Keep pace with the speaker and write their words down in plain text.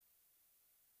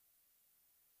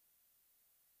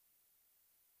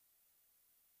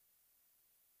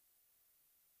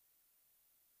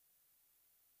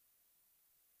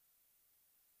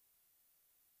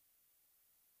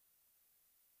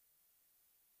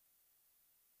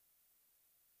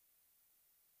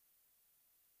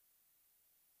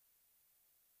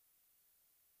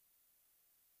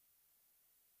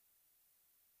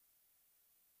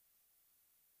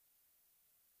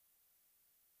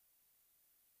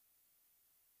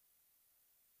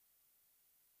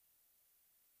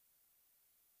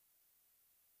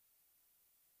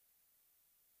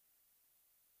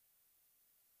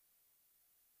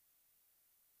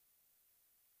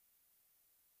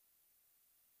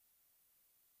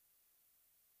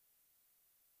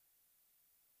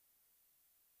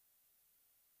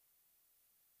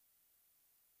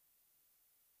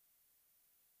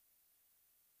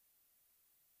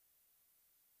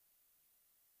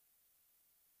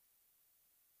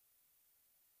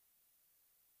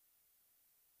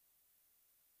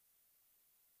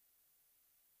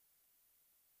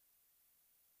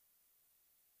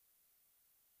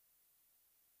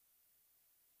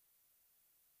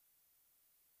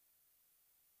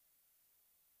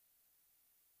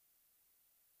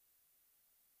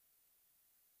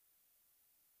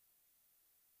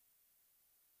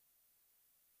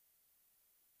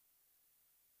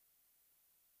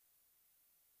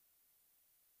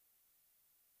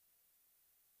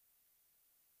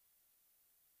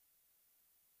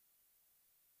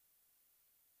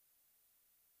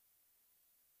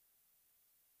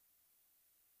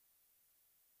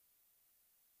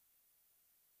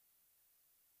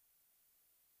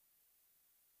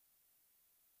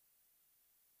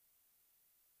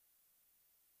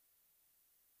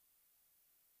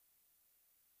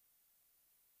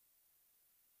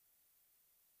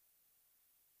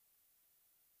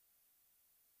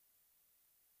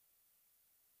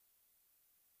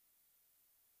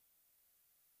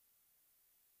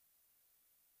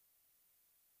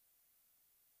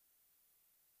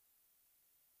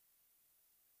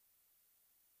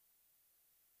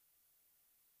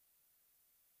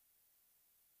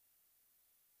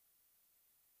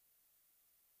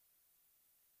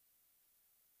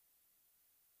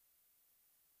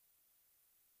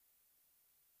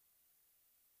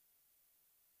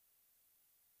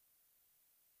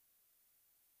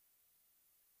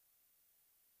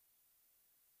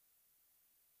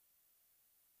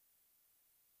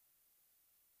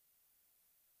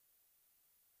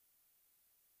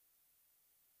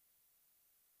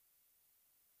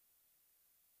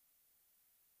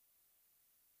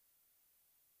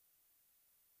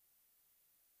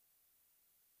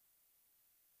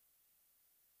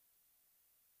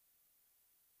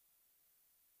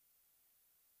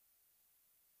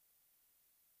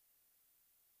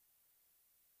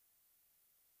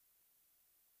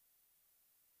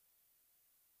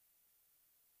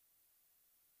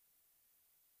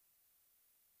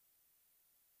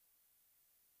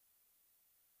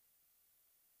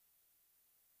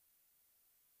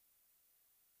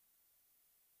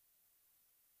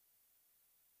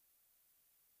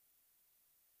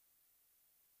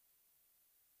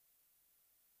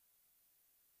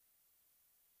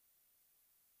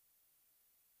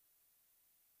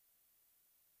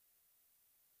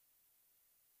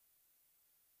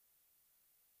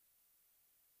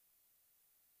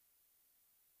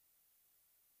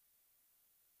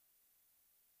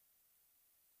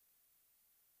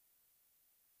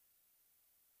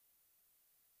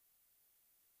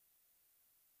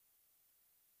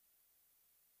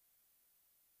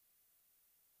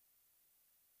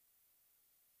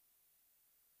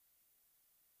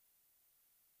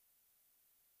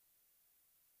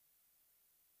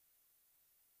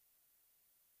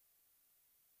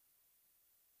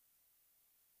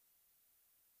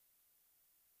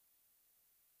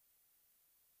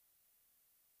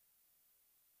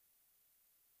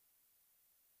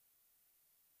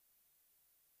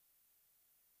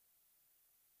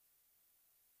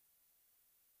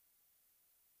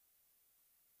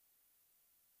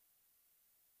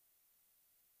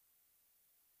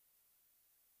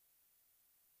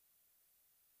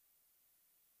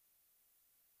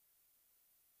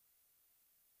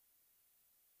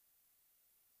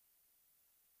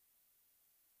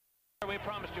we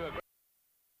promised you a great...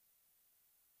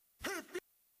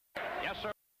 Yes,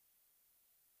 sir.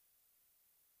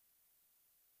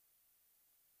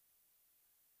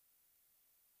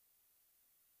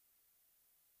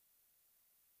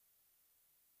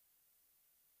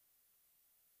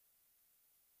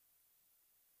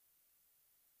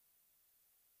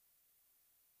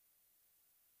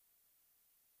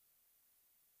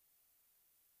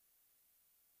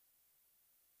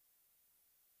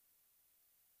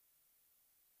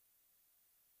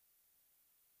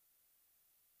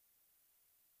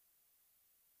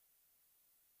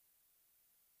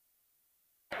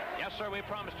 Yes, sir, we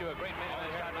promised you a great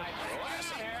man here tonight.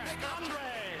 Andre,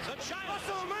 the China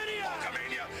WrestleMania!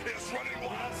 Hulkamania is running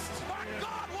wild. My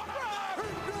God, what a run!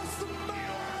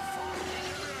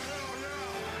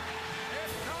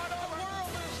 It's not over. The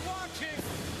world is watching.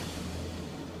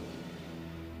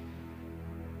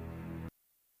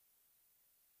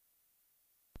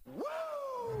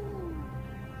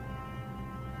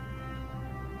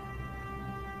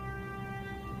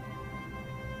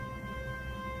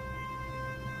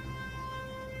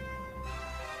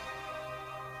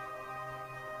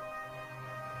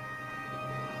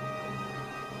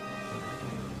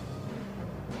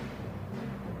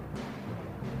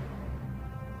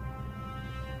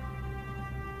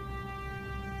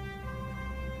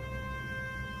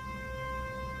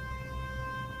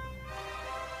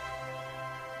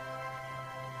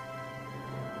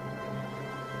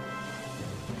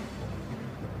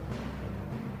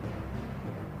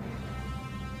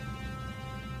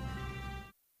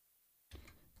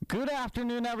 Good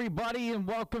afternoon, everybody, and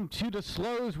welcome to the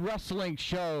Slows Wrestling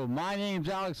Show. My name's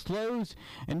Alex Slows,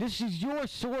 and this is your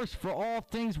source for all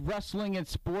things wrestling and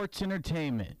sports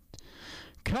entertainment.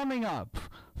 Coming up,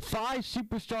 5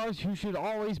 superstars who should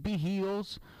always be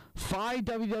heels, 5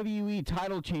 WWE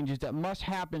title changes that must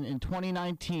happen in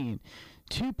 2019,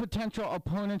 2 potential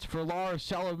opponents for Lars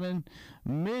Sullivan,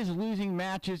 Miz losing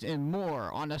matches, and more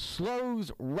on the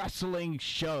Slows Wrestling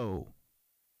Show.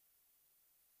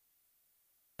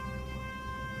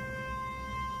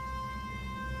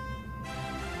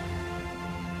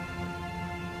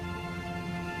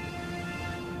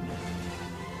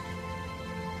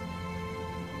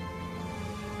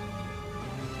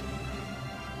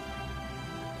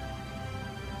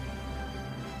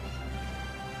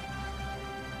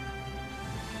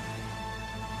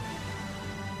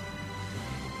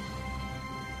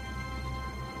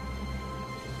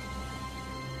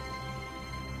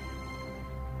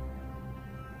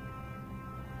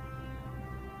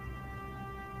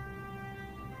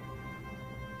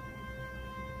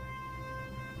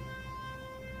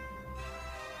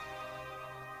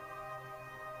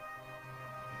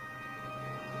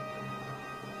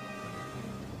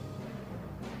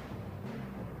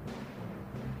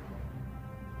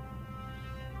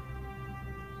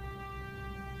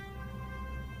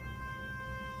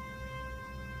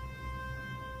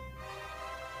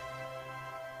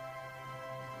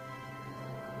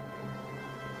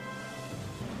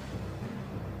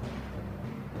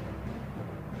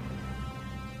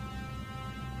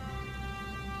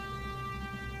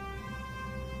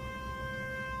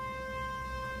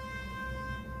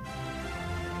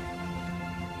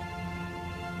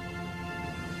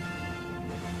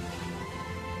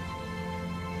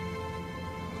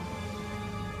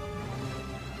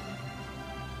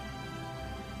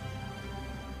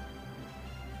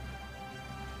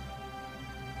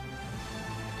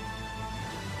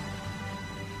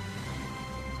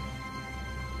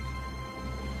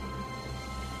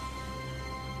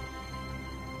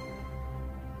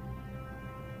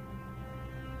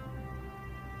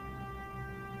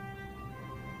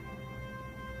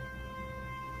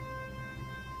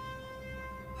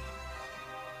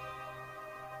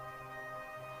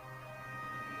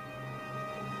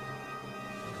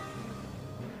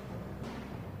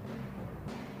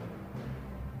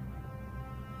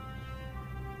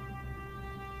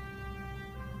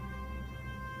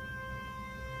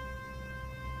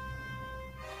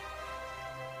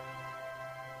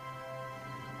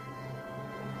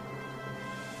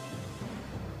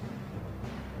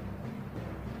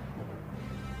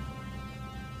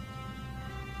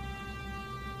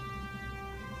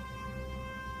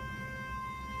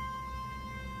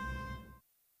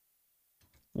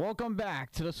 Welcome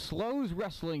back to the Slows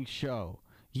Wrestling Show,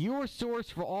 your source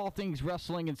for all things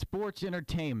wrestling and sports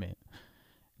entertainment.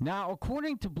 Now,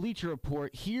 according to Bleacher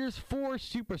Report, here's 4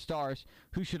 superstars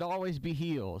who should always be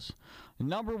heels.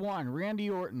 Number 1, Randy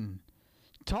Orton.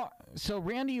 So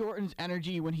Randy Orton's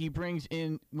energy when he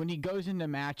goes into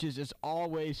matches is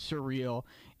always surreal.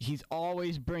 He's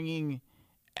always bringing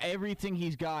everything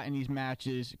he's got in these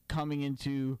matches coming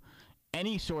into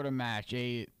any sort of match,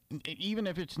 even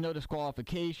if it's no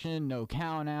disqualification, no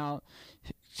count out,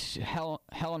 hell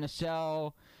in a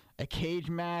cell, a cage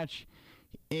match.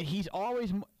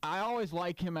 I always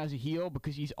like him as a heel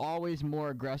because he's always more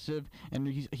aggressive and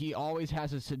he always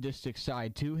has a sadistic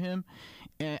side to him.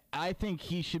 And I think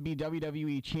he should be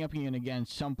WWE champion again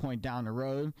some point down the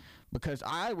road, because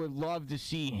I would love to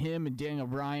see him and Daniel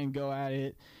Bryan go at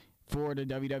it for the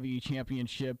WWE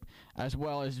Championship, as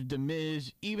well as The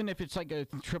Miz, even if it's like a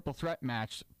triple threat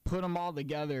match. Put them all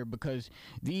together, because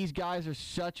these guys are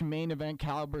such main event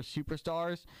caliber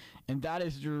superstars, and that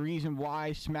is the reason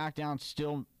why SmackDown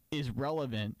still is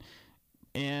relevant,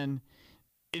 and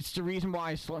it's the reason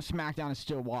why SmackDown is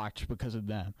still watched, because of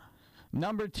them.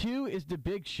 Number 2 is The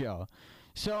Big Show.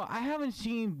 So I haven't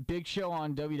seen Big Show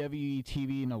on WWE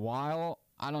TV in a while.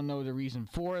 I don't know the reason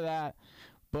for that,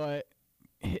 but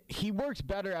he works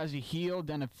better as a heel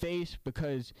than a face,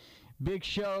 because Big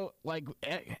Show, like,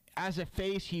 as a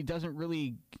face, he doesn't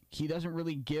really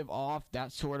give off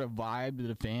that sort of vibe to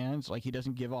the fans. Like, he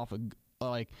doesn't give off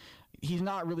he's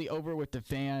not really over with the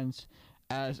fans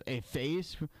as a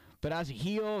face, but as a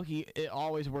heel, it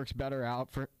always works better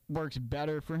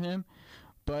for him.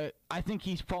 But I think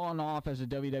he's fallen off as a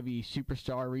WWE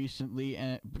superstar recently,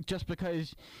 and just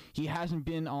because he hasn't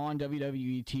been on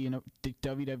WWE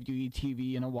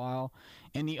TV in a while,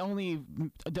 and the only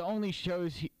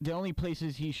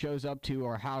places he shows up to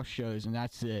are house shows, and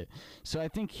that's it. So I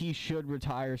think he should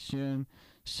retire soon,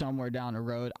 somewhere down the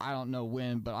road. I don't know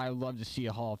when, but I'd love to see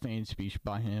a Hall of Fame speech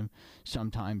by him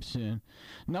sometime soon.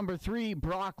 Number 3,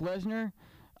 Brock Lesnar.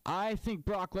 I think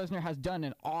Brock Lesnar has done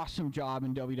an awesome job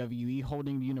in WWE,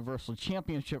 holding the Universal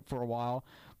Championship for a while.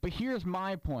 But here's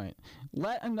my point.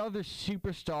 Let another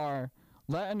WWE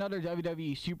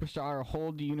superstar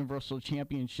hold the Universal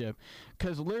Championship.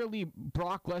 Because literally,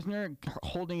 Brock Lesnar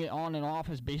holding it on and off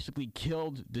has basically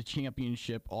killed the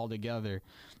championship altogether.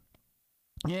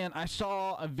 And I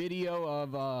saw a video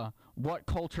of What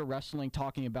Culture Wrestling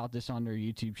talking about this on their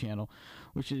YouTube channel,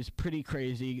 which is pretty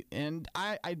crazy. And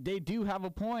they do have a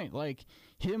point. Like,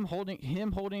 him holding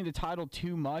the title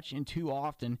too much and too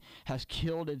often has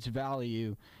killed its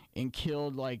value and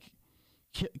killed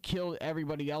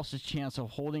everybody else's chance of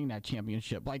holding that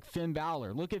championship. Like Finn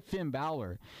Balor. Look at Finn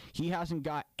Balor. He hasn't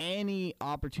got any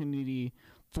opportunity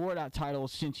for that title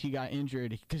since he got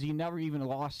injured, because he never even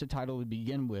lost the title to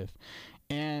begin with.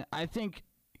 And I think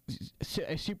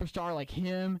a superstar like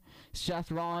him,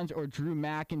 Seth Rollins, or Drew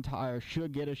McIntyre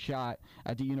should get a shot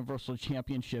at the Universal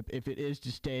Championship if it is to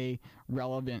stay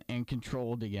relevant and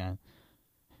controlled again.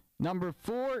 Number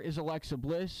 4 is Alexa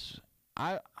Bliss.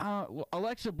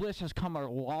 Alexa Bliss has come a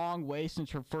long way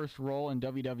since her first role in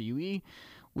WWE,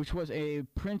 which was a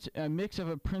mix of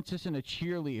a princess and a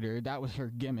cheerleader. That was her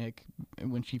gimmick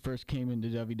when she first came into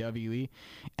WWE.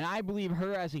 And I believe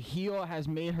her as a heel has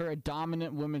made her a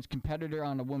dominant women's competitor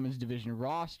on the women's division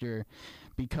roster,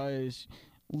 because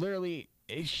literally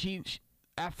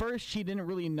at first she didn't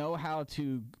really know how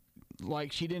to,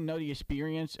 she didn't know the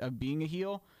experience of being a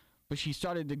heel, but she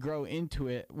started to grow into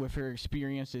it with her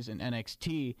experiences in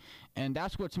NXT, and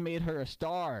that's what's made her a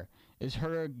star, is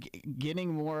her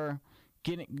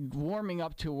warming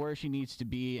up to where she needs to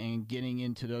be and getting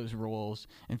into those roles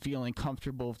and feeling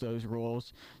comfortable with those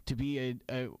roles to be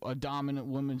a dominant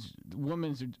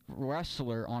women's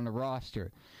wrestler on the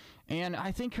roster. And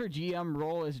I think her GM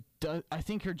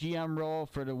role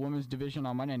for the women's division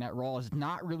on Monday Night Raw is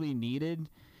not really needed,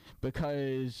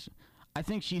 because I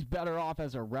think she's better off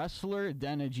as a wrestler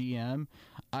than a GM.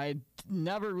 I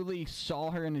never really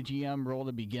saw her in a GM role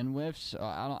to begin with, so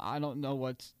I don't know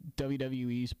what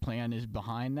WWE's plan is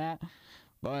behind that.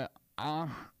 But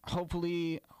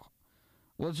hopefully,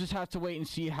 we'll just have to wait and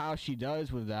see how she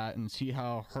does with that, and see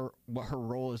what her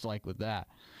role is like with that.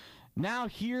 Now,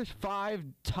 here's 5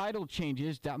 title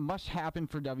changes that must happen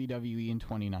for WWE in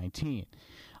 2019.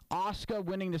 Asuka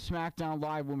winning the SmackDown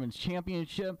Live Women's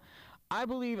Championship. I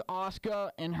believe Asuka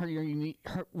and her unique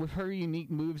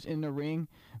moves in the ring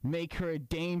make her a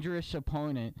dangerous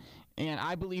opponent, and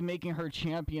I believe making her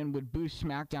champion would boost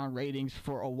SmackDown ratings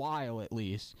for a while, at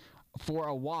least,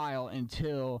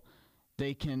 until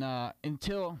they can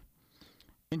until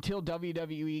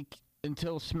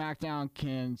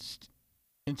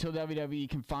WWE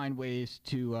can find ways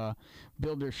to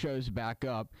build their shows back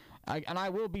up. And I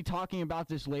will be talking about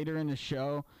this later in the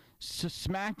show. So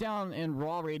SmackDown and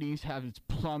Raw ratings have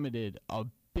plummeted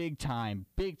big time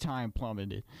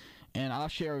plummeted. and I'll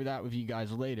share that with you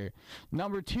guys later.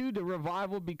 Number 2, the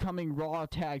Revival becoming Raw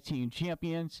Tag Team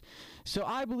Champions. So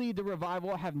I believe the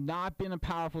Revival have not been a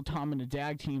powerful dominant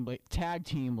tag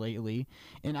team lately,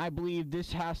 and I believe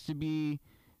this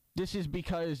is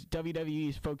because WWE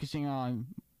is focusing on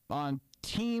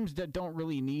teams that don't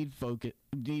really need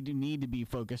to be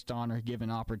focused on or given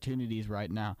opportunities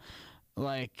right now,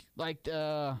 like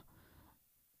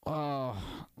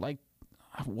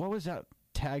what was that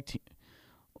tag team?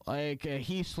 Like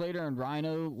Heath Slater and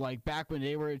Rhino, like back when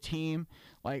they were a team.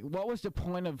 Like, what was the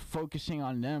point of focusing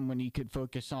on them when you could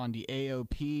focus on the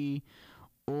AOP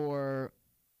or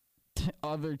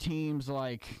other teams?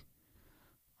 Like,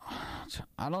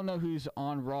 I don't know who's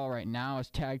on Raw right now as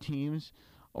tag teams,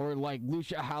 or like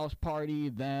Lucha House Party,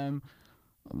 them.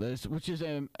 Which is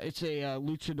a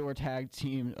luchador tag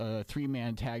team,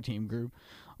 3-man tag team group.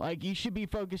 Like, you should be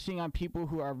focusing on people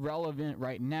who are relevant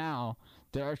right now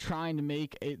that are trying to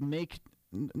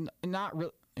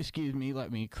excuse me,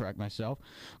 let me correct myself.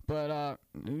 But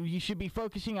you should be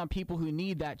focusing on people who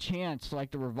need that chance,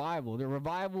 like the Revival. The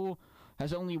Revival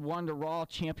has only won the Raw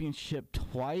Championship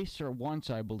twice or once,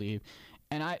 I believe.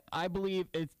 And I believe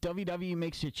if WWE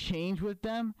makes a change with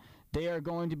them, they are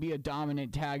going to be a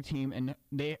dominant tag team, and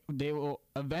they will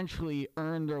eventually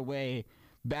earn their way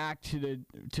back to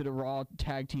the Raw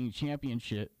Tag Team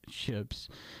Championships,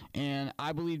 and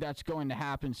I believe that's going to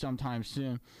happen sometime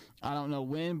soon. I don't know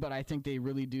when, but I think they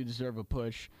really do deserve a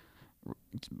push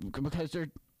because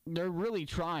they're really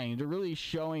trying. They're really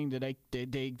showing that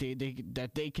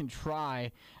they can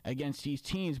try against these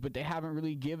teams, but they haven't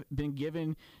really been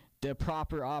given the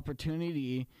proper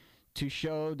opportunity to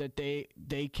show that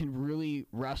they can really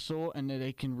wrestle and that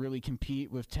they can really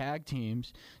compete with tag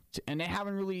teams. And they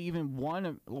haven't really even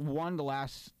won the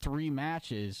last 3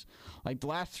 matches. Like, the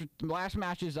last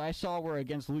matches I saw were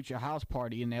against Lucha House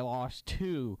Party, and they lost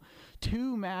two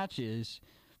matches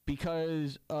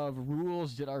because of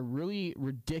rules that are really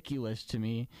ridiculous to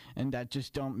me and that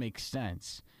just don't make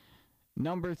sense.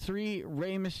 Number 3,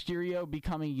 Rey Mysterio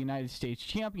becoming United States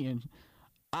champion.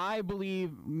 I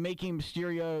believe making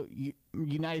Mysterio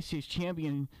United States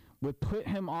champion would put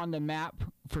him on the map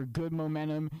for good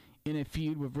momentum in a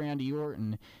feud with Randy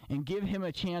Orton and give him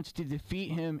a chance to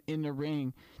defeat him in the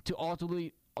ring to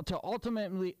ultimately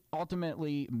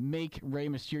make Rey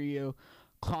Mysterio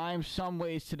climb some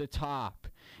ways to the top.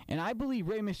 And I believe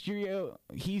Rey Mysterio,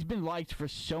 he's been liked for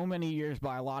so many years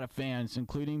by a lot of fans,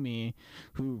 including me,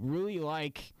 who really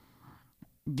like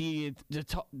the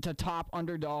top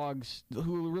underdogs,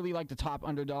 who really like the top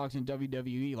underdogs in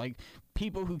WWE, like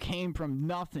people who came from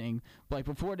nothing. Like,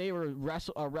 before they were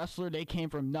a wrestler, they came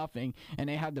from nothing, and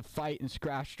they had to fight and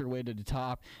scratch their way to the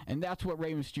top. And that's what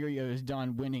Rey Mysterio has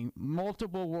done, winning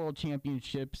multiple world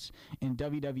championships and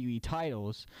WWE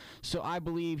titles. So I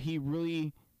believe he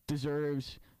really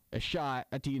deserves a shot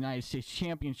at the United States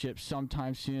Championship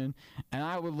sometime soon, and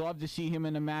I would love to see him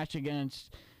in a match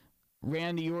against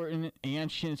Randy Orton and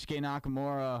Shinsuke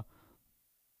Nakamura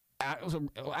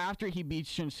after he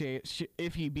beats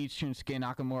if he beats Shinsuke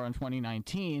Nakamura in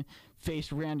 2019,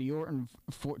 face Randy Orton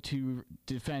to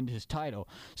defend his title.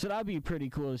 So that'd be pretty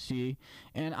cool to see.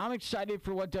 And I'm excited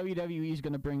for what WWE is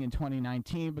going to bring in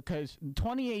 2019, because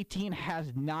 2018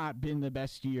 has not been the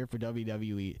best year for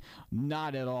WWE.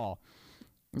 Not at all.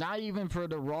 Not even for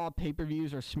the Raw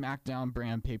pay-per-views or SmackDown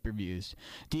brand pay-per-views.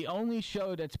 The only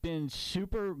show that's been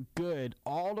super good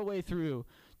all the way through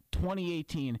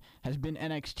 2018 has been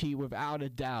NXT, without a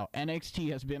doubt.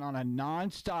 NXT has been on a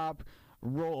non-stop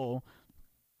roll,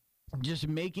 just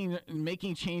making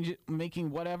changes,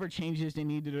 making whatever changes they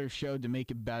need to their show to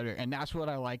make it better. And that's what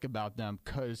I like about them,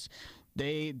 because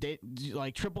they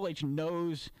like, Triple H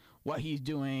knows what he's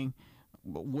doing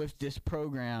with this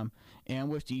program and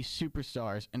with these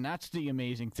superstars, and that's the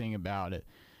amazing thing about it.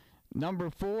 Number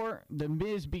 4, The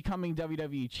Miz becoming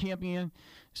WWE champion.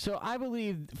 So I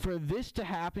believe for this to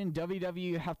happen,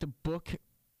 WWE have to book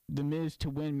The Miz to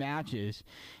win matches,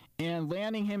 and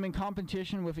landing him in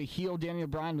competition with a heel Daniel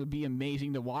Bryan would be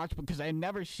amazing to watch, because I've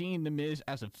never seen The Miz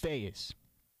as a face.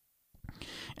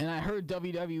 And I heard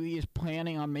WWE is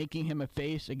planning on making him a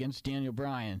face against Daniel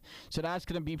Bryan. So that's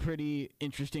going to be pretty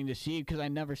interesting to see, because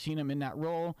I've never seen him in that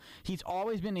role. He's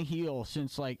always been a heel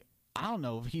since, like, I don't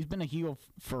know, he's been a heel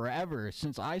forever.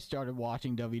 Since I started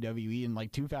watching WWE in,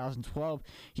 like, 2012,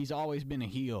 he's always been a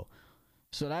heel.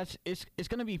 So it's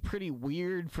going to be pretty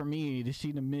weird for me to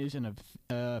see The Miz in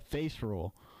a face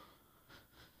role.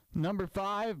 Number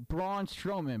 5, Braun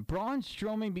Strowman. Braun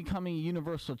Strowman becoming a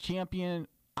Universal Champion.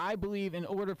 I believe in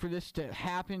order for this to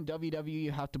happen,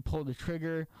 WWE have to pull the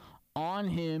trigger on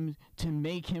him to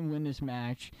make him win this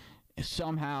match.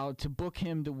 somehow to book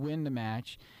him to win the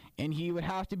match, and he would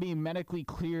have to be medically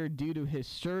cleared due to his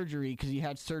surgery, because he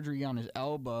had surgery on his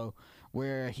elbow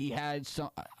where he had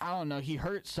he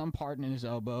hurt some part in his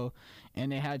elbow, and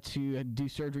they had to do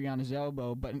surgery on his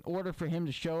elbow. But in order for him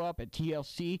to show up at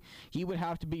TLC, he would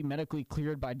have to be medically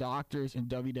cleared by doctors and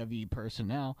WWE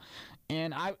personnel.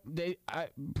 And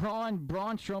Braun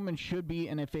Strowman should be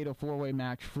in a Fatal 4-Way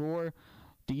match for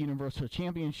the Universal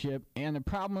Championship. And the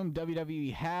problem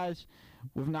WWE has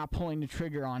with not pulling the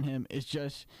trigger on him is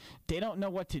just they don't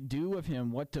know what to do with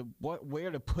him,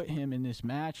 where to put him in this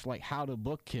match, like how to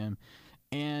book him.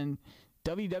 And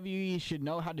WWE should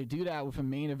know how to do that with a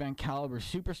main event caliber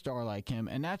superstar like him.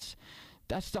 And that's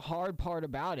the hard part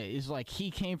about it, is like he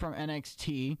came from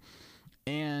NXT,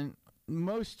 and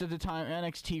most of the time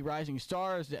NXT rising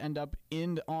stars that end up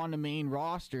on the main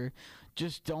roster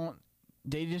just don't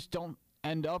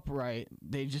end up right.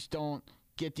 They just don't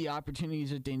get the opportunities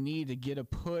that they need to get a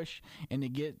push and to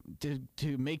get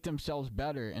to make themselves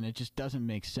better, and it just doesn't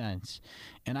make sense.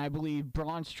 And I believe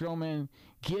Braun Strowman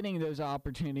getting those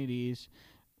opportunities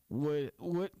would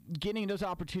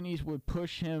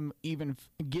push him,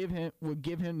 give him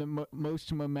the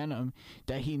most momentum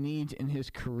that he needs in his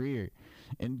career,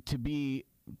 and to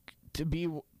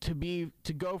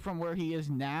go from where he is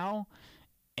now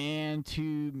and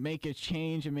to make a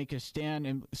change and make a stand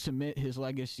and submit his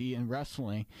legacy in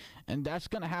wrestling. And that's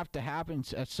going to have to happen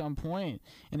at some point.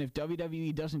 And if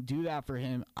WWE doesn't do that for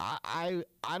him, I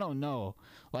don't know.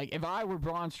 Like, if I were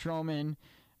Braun Strowman,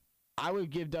 I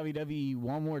would give WWE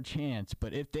one more chance.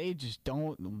 But if they just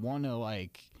don't want to,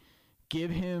 like,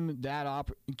 give him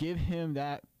that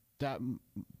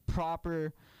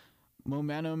proper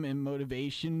momentum and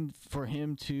motivation for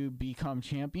him to become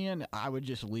champion, I would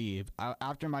just leave.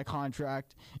 After my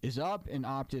contract is up and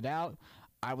opted out,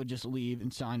 I would just leave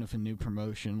and sign with a new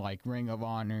promotion like Ring of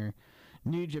Honor,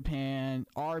 New Japan,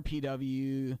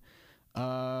 RPW,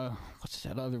 what's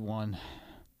that other one?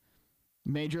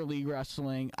 Major League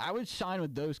Wrestling. I would sign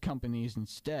with those companies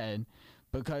instead,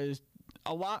 because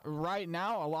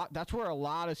that's where a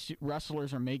lot of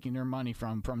wrestlers are making their money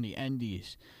from the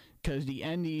indies. Because the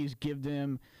indies give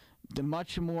them a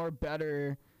much more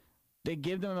better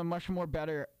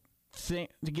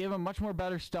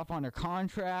stuff on their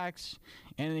contracts,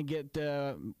 and they get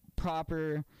the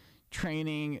proper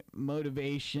training,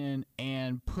 motivation,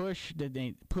 and pushes that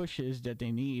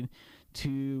they need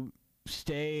to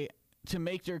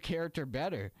make their character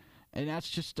better. And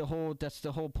that's the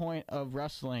whole point of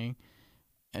wrestling.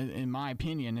 In my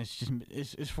opinion,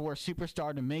 is for a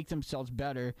superstar to make themselves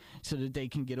better so that they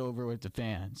can get over with the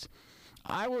fans.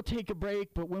 I will take a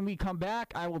break, but when we come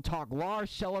back, I will talk Lars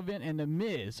Sullivan and The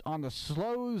Miz on the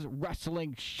Slows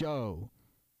Wrestling Show.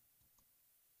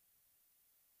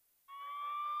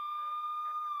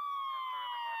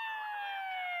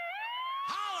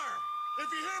 Holler if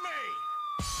you hear me.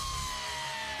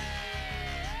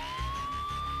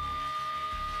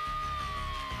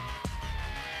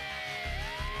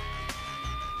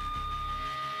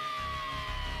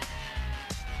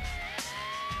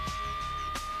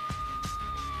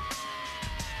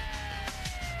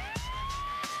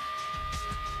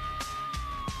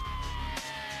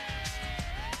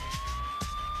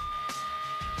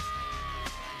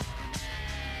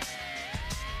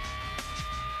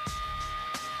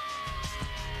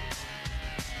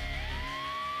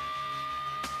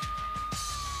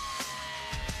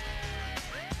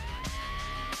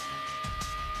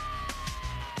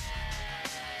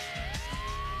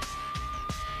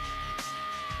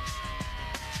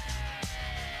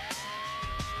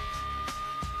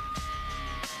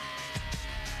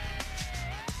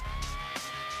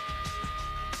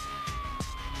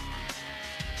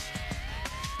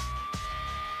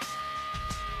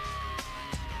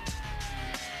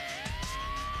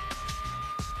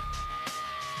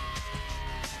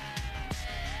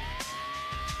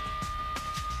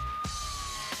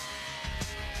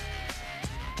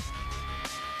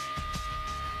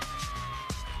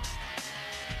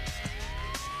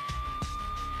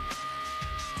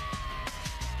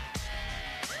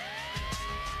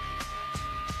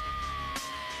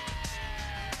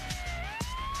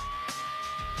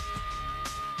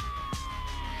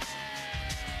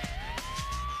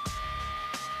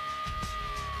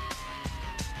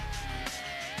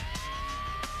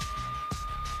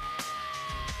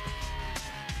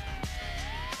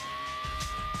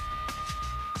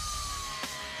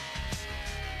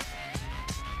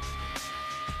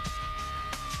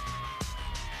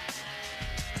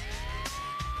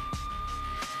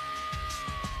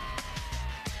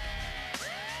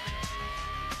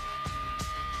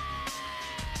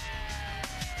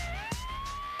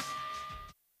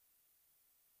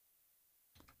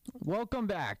 Welcome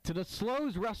back to the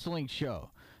Slows Wrestling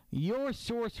Show, your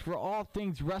source for all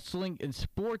things wrestling and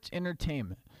sports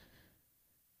entertainment.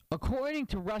 According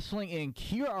to Wrestling Inc.,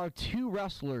 here are two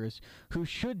wrestlers who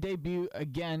should debut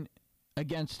again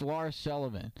against Lars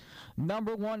Sullivan.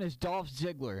 Number one is Dolph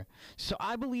Ziggler. So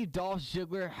I believe Dolph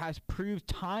Ziggler has proved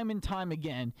time and time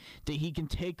again that he can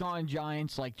take on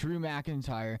giants like Drew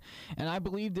McIntyre. And I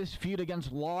believe this feud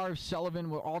against Lars Sullivan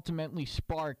will ultimately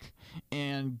spark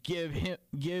and give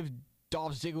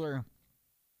Dolph Ziggler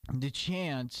the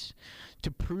chance to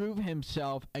prove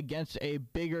himself against a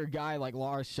bigger guy like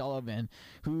Lars Sullivan,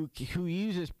 who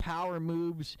uses power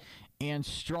moves and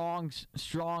strong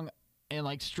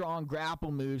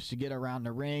grapple moves to get around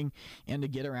the ring and to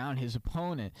get around his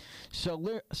opponent.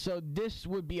 So this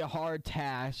would be a hard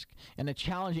task and a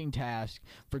challenging task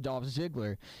for Dolph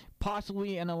Ziggler.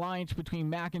 Possibly an alliance between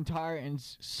McIntyre and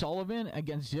Sullivan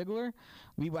against Ziggler.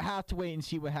 We will have to wait and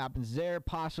see what happens there.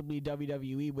 Possibly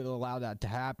WWE would allow that to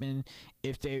happen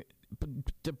if they,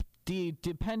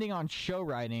 depending on show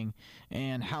writing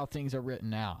and how things are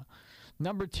written out.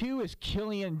 Number two is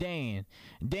Killian Dane.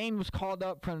 Dane was called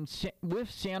up with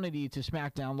Sanity to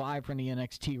SmackDown Live from the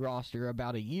NXT roster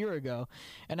about a year ago,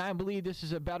 and I believe this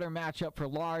is a better matchup for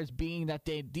Lars, being that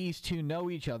these two know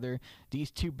each other,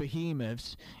 these two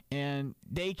behemoths, and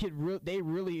they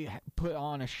really put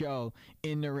on a show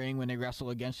in the ring when they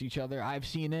wrestle against each other. I've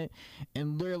seen it,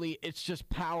 and literally it's just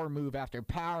power move after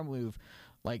power move,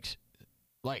 like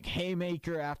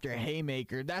haymaker after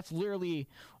haymaker. That's literally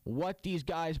what these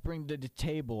guys bring to the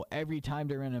table every time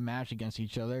they're in a match against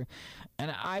each other.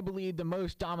 And I believe the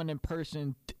most dominant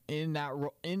person in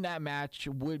that match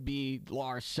would be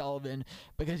Lars Sullivan,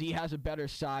 because he has a better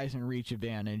size and reach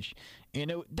advantage.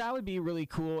 And that would be really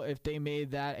cool if they made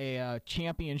that a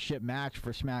championship match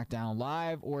for SmackDown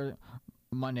Live or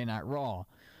Monday Night Raw.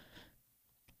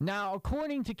 Now,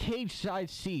 according to Cage Side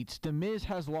Seats, The Miz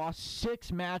has lost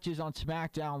 6 matches on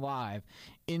SmackDown Live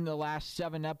in the last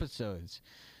 7 episodes.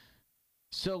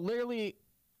 So literally,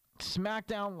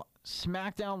 SmackDown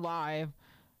Live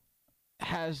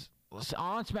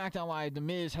The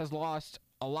Miz has lost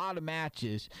a lot of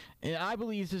matches, and I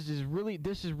believe this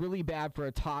is really bad for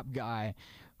a top guy,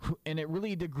 and it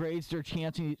really degrades their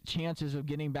chances of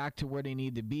getting back to where they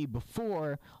need to be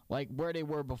before, like where they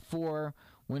were before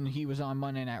when he was on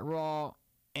Monday Night Raw,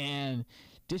 and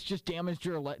this just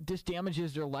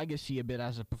damages their legacy a bit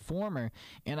as a performer.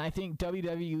 And I think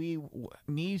WWE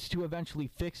needs to eventually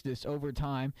fix this over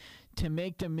time to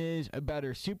make The Miz a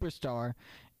better superstar.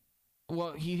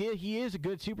 Well, he is a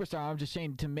good superstar. I'm just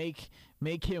saying, to make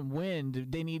him win,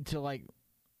 they need to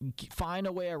find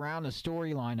a way around the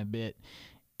storyline a bit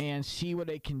and see what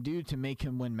they can do to make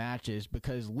him win matches,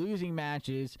 because losing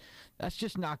matches, that's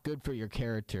just not good for your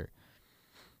character.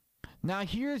 Now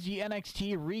here's the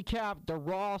NXT recap, the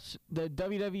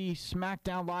WWE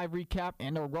SmackDown Live recap,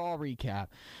 and the Raw recap.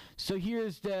 So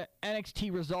here's the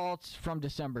NXT results from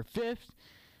December 5th.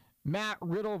 Matt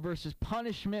Riddle versus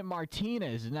Punishment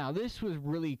Martinez. Now this was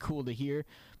really cool to hear.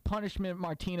 Punishment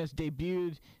Martinez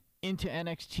debuted into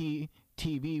NXT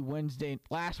TV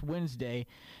last Wednesday,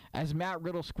 as Matt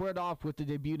Riddle squared off with the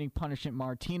debuting Punishment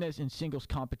Martinez in singles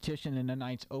competition in the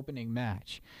night's opening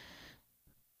match.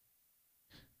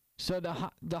 So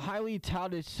the highly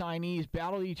touted signees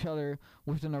battled each other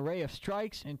with an array of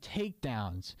strikes and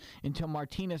takedowns until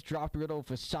Martinez dropped Riddle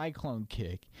with a cyclone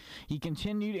kick. He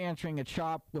continued answering a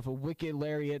chop with a wicked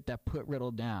lariat that put Riddle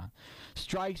down.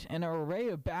 Strikes and an array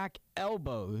of back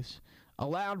elbows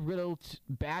allowed Riddle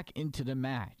back into the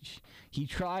match. He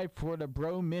tried for the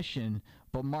bro mission,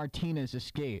 but Martinez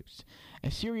escapes.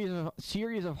 A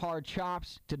series of hard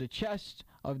chops to the chest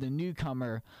of the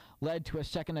newcomer led to a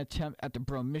second attempt at the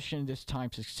bro mission, this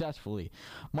time successfully.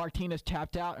 Martinez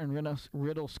tapped out, and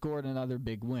Riddle scored another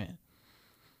big win.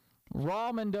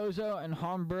 Raul Mendoza and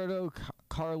Humberto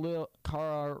Carrillo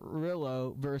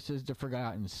versus the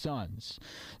Forgotten Sons.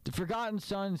 The Forgotten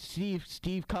Sons,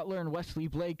 Steve Cutler and Wesley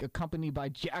Blake, accompanied by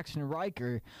Jackson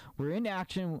Riker, were in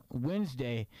action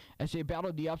Wednesday as they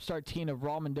battled the upstart team of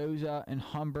Raul Mendoza and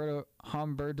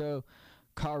Humberto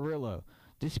Carrillo.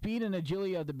 The speed and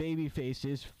agility of the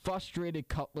babyfaces frustrated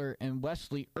Cutler and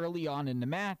Wesley early on in the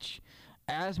match,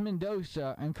 as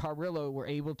Mendoza and Carrillo were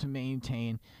able to remain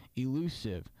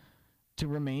elusive.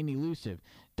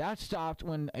 That stopped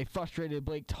when a frustrated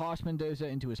Blake tossed Mendoza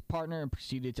into his partner and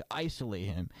proceeded to isolate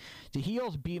him. The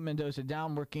heels beat Mendoza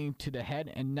down, working to the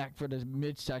head and neck for the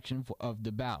midsection of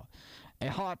the bout. A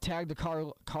hot tag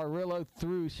to Carrillo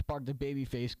through sparked a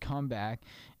babyface comeback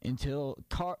until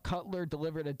Cutler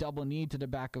delivered a double knee to the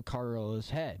back of Carrillo's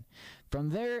head.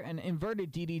 From there, an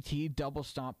inverted DDT double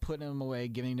stomp put him away,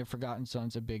 giving the Forgotten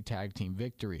Sons a big tag team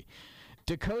victory.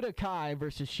 Dakota Kai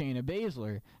versus Shayna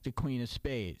Baszler, the Queen of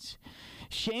Spades.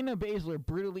 Shayna Baszler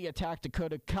brutally attacked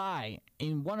Dakota Kai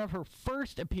in one of her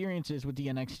first appearances with the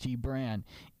NXT brand,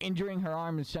 injuring her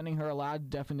arm and sending her a loud,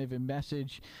 definitive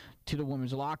message to the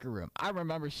women's locker room. I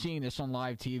remember seeing this on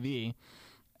live TV.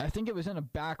 I think it was in a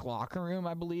back locker room,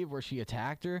 I believe, where she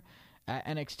attacked her at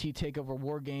NXT TakeOver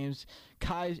War Games.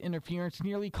 Kai's interference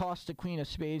nearly cost the Queen of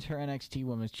Spades her NXT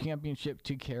Women's Championship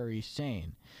to Kairi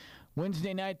Sane.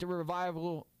 Wednesday night, the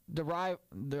Rivals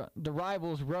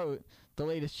wrote the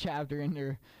latest chapter in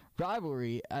their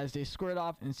rivalry as they squared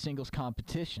off in singles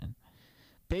competition.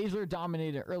 Baszler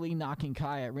dominated early, knocking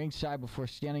Kai at ringside before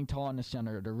standing tall in the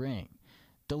center of the ring.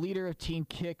 The leader of Team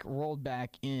Kick rolled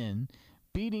back in,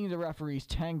 beating the referee's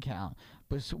 10 count,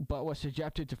 but was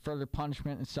subjected to further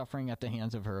punishment and suffering at the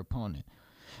hands of her opponent.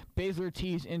 Baszler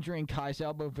teased injuring Kai's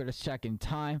elbow for the second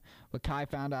time, but Kai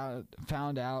fought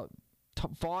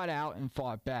out and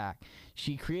fought back.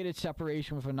 She created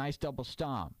separation with a nice double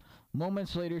stomp.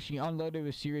 Moments later, she unloaded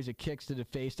a series of kicks to the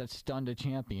face that stunned the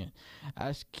champion.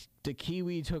 As the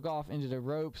Kiwi took off into the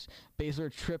ropes,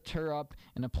 Baszler tripped her up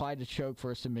and applied the choke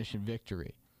for a submission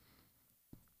victory.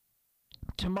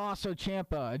 Tommaso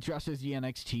Ciampa addresses the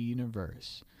NXT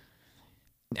universe.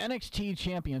 NXT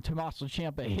champion Tommaso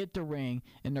Ciampa hit the ring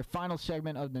in their final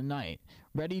segment of the night,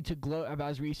 ready to gloat about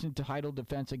his recent title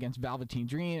defense against Velveteen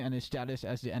Dream and his status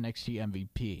as the NXT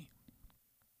MVP.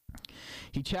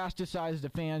 He chastised the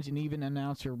fans and even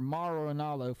announcer Mauro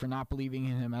Ranallo for not believing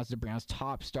in him as the brand's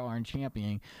top star and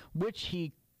champion, which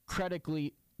he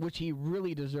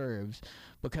really deserves,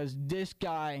 because this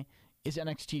guy is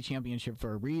NXT championship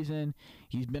for a reason.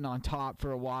 He's been on top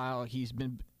for a while. He's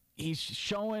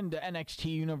showing the NXT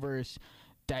universe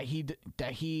that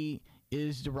he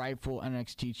is the rightful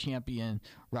NXT champion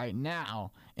right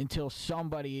now, until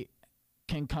somebody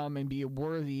can come and be a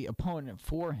worthy opponent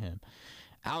for him.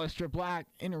 Aleister Black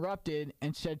interrupted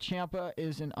and said Ciampa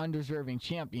is an undeserving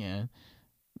champion,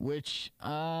 which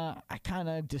I kind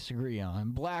of disagree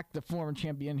on. Black, the former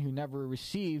champion who never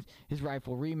received his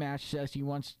rightful rematch, says he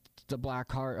wants the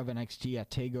Black Heart of NXT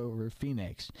at TakeOver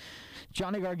Phoenix.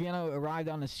 Johnny Gargano arrived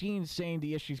on the scene saying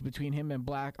the issues between him and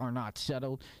Black are not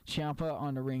settled. Ciampa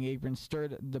on the ring apron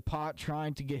stirred the pot,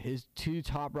 trying to get his two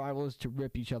top rivals to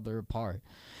rip each other apart.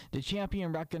 The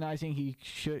champion, recognizing he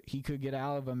could get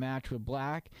out of a match with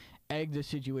Black, egged the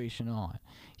situation on.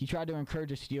 He tried to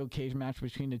encourage a steel cage match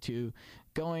between the two,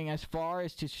 going as far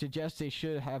as to suggest they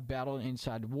should have battled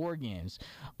inside War Games.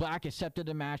 Black accepted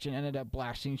the match and ended up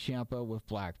blasting Ciampa with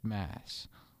Black Mass.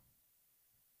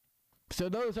 So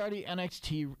that's the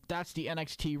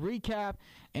NXT recap,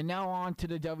 and now on to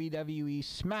the WWE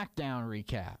SmackDown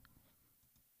recap.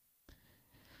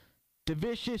 The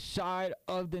vicious side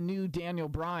of the new Daniel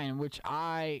Bryan, which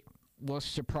I was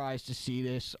surprised to see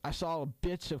this. I saw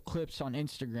bits of clips on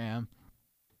Instagram.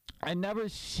 I'd never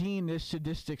seen this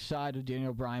sadistic side of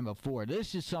Daniel Bryan before.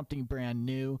 This is something brand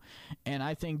new, and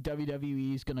I think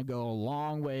WWE is going to go a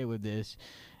long way with this.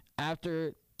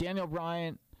 After Daniel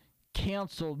Bryan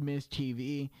canceled Miz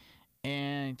TV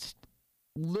and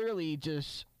literally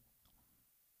just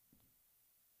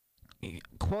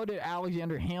quoted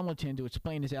Alexander Hamilton to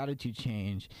explain his attitude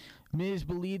change, Miz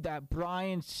believed that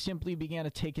Bryan simply began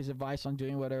to take his advice on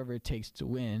doing whatever it takes to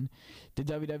win. The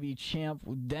WWE champ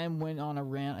then went on a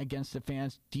rant against the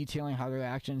fans, detailing how their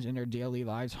actions in their daily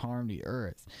lives harm the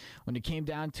earth. When it came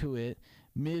down to it,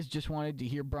 Miz just wanted to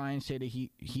hear Bryan say that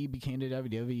he became the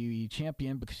WWE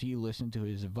champion because he listened to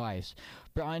his advice.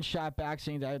 Bryan shot back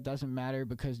saying that it doesn't matter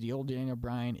because the old Daniel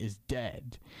Bryan is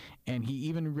dead. And he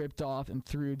even ripped off and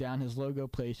threw down his logo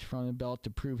placed from the belt to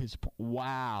prove his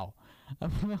wow.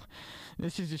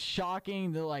 This is just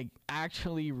shocking to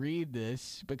actually read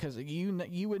this, because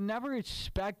you would never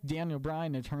expect Daniel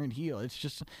Bryan to turn heel. It's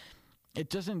just, it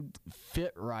doesn't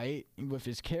fit right with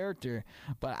his character,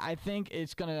 but I think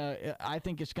it's gonna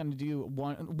do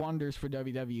wonders for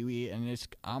WWE, and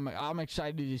I'm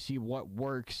excited to see what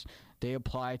works they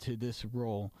apply to this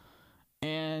role.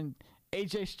 And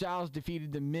AJ Styles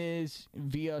defeated The Miz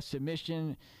via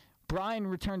submission. Bryan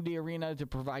returned to the arena to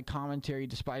provide commentary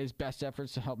despite his best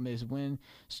efforts to help Miz win.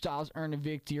 Styles earned a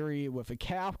victory with a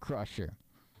calf crusher.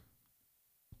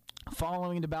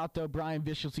 Following the bout, though, Bryan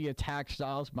viciously attacked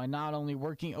Styles by not only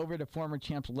working over the former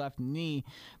champ's left knee,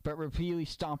 but repeatedly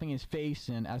stomping his face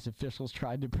in as officials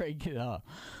tried to break it up.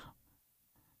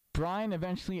 Bryan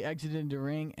eventually exited the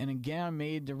ring and again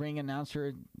made the ring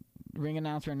announcer ring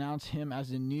announcer announced him as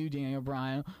the new Daniel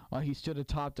Bryan while he stood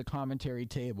atop the commentary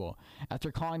table.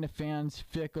 After calling the fans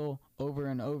fickle over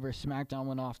and over, SmackDown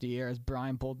went off the air as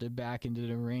Bryan bolted back into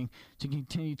the ring to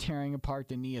continue tearing apart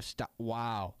the Nia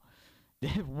Wow.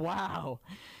 Wow.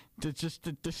 Just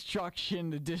the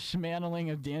destruction, the dismantling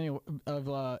of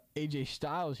AJ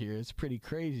Styles here is pretty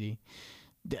crazy.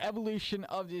 The evolution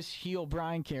of this heel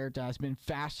Bryan character has been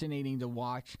fascinating to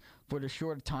watch for the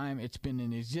short time it's been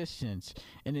in existence.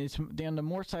 And it's then the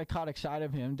more psychotic side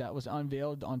of him that was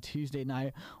unveiled on Tuesday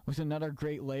night was another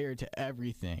great layer to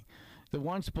everything. The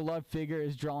once beloved figure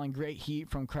is drawing great heat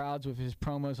from crowds with his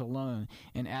promos alone,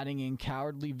 and adding in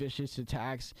cowardly, vicious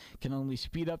attacks can only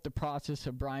speed up the process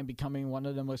of Bryan becoming one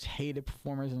of the most hated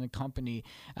performers in the company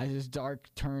as his dark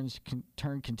turn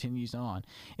continues on.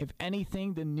 If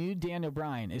anything, the new Daniel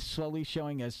Bryan is slowly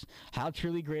showing us how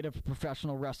truly great of a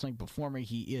professional wrestling performer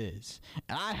he is.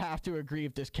 And I have to agree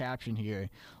with this caption here.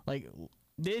 Like,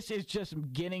 this is just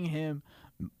getting him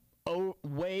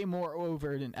way more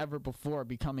over than ever before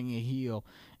becoming a heel,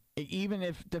 even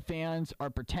if the fans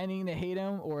are pretending to hate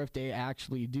him or if they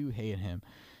actually do hate him.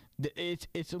 This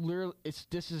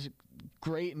is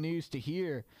great news to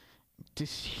hear, to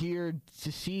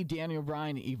see Daniel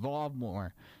Bryan evolve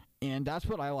more, and that's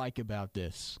what I like about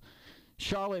this.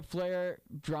 Charlotte Flair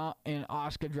and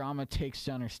Asuka drama takes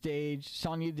center stage.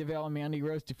 Sonya Deville and Mandy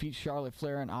Rose defeat Charlotte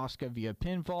Flair and Asuka via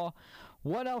pinfall.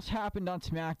 What else happened on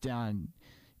SmackDown?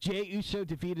 Jey Uso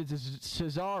defeated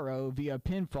Cesaro via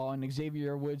pinfall and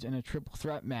Xavier Woods in a triple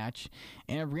threat match,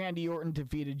 and Randy Orton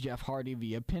defeated Jeff Hardy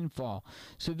via pinfall.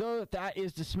 So that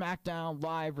is the SmackDown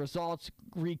Live results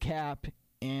recap,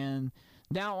 and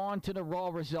now on to the Raw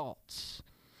results.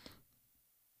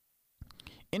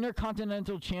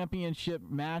 Intercontinental Championship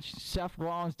match, Seth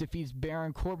Rollins defeats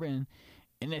Baron Corbin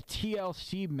in a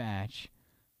TLC match.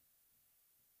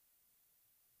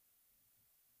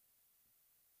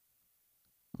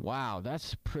 Wow,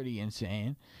 that's pretty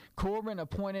insane. Corbin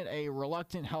appointed a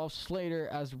reluctant Heath Slater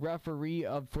as referee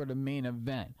for the main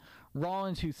event.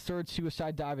 Rollins, whose third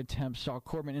suicide dive attempt saw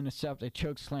Corbin intercept and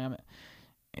chokeslam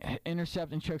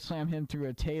him through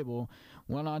a table,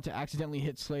 went on to accidentally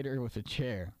hit Slater with a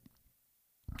chair.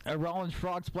 A Rollins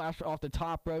frog splash off the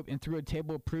top rope and through a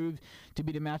table proved to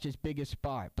be the match's biggest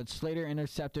spot, but Slater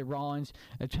intercepted Rollins'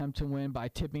 attempt to win by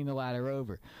tipping the ladder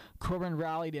over. Corbin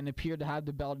rallied and appeared to have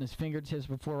the belt in his fingertips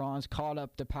before Rollins caught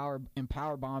up the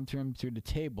powerbombed him through the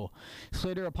table.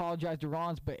 Slater apologized to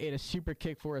Rollins but ate a super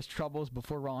kick for his troubles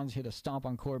before Rollins hit a stomp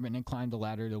on Corbin and climbed the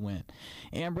ladder to win.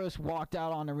 Ambrose walked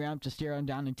out on the ramp to stare him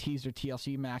down and tease their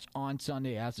TLC match on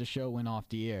Sunday as the show went off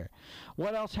the air.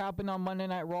 What else happened on Monday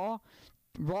Night Raw?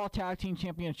 Raw Tag Team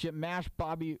Championship match,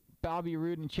 Bobby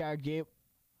Roode and Chad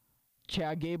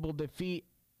Gable defeat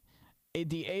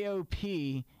the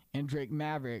AOP and Drake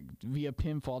Maverick via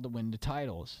pinfall to win the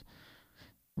titles.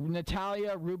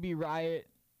 Natalya, Ruby Riott,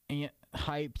 and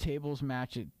Hype Tables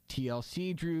match at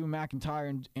TLC. Drew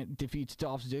McIntyre defeats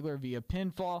Dolph Ziggler via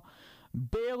pinfall.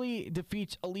 Bayley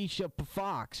defeats Alicia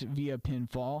Fox via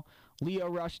pinfall. Lio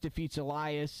Rush defeats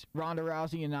Elias. Ronda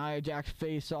Rousey and Nia Jax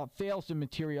face-off fails to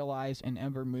materialize, and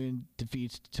Ember Moon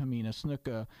defeats Tamina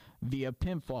Snuka via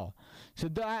pinfall. So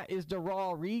that is the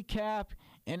Raw recap,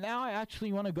 and now I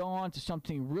actually want to go on to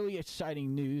something really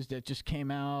exciting news that just came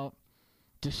out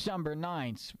December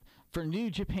 9th for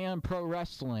New Japan Pro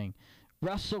Wrestling.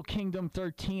 Wrestle Kingdom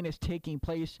 13 is taking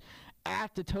place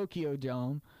at the Tokyo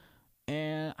Dome,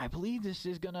 and I believe this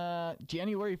is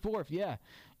January 4th,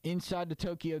 inside the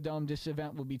Tokyo Dome, this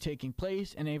event will be taking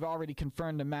place, and they've already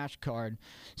confirmed the match card.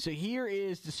 So here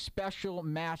is the special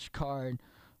match card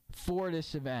for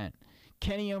this event.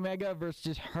 Kenny Omega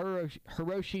versus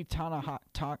Hiroshi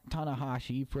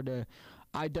Tanahashi for the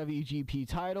IWGP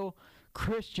title.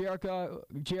 Chris Jericho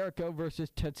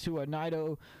versus Tetsuya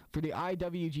Naito for the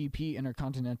IWGP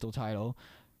Intercontinental title.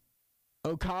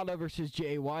 Okada versus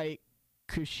Jay White.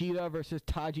 Kushida versus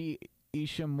Taiji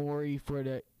Ishimori for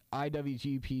the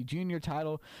IWGP Junior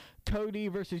title. Cody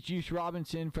versus Juice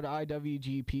Robinson for the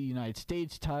IWGP United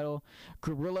States title.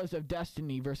 Gorillas of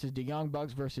Destiny versus the Young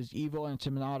Bucks versus Evil and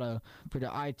Sonata for the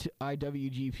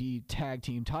IWGP Tag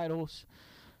Team titles.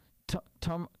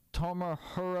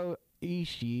 Tomohiro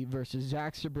Ishii versus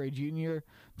Zack Sabre Jr.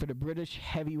 for the British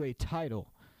Heavyweight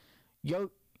title.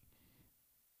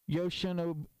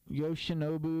 Yoshinobu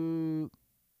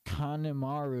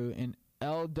Kanemaru and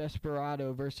El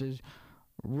Desperado versus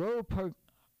Roppongi,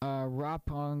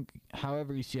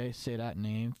 however you say that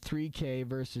name. 3K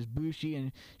versus Bushi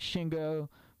and Shingo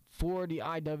for the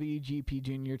IWGP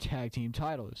Junior Tag Team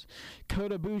titles.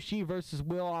 Kota Ibushi versus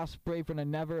Will Ospreay for the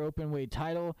Never Openweight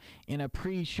title in a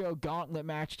pre-show gauntlet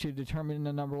match to determine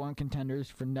the number one contenders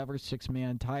for Never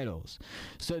six-man titles.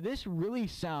 So this really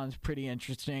sounds pretty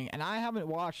interesting, and I haven't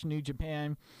watched New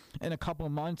Japan in a couple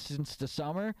of months since the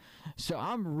summer, so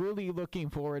I'm really looking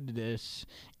forward to this.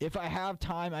 If I have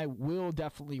time, I will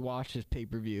definitely watch this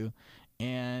pay-per-view,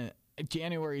 and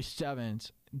January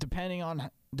 7th, depending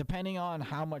on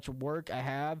how much work I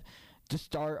have, the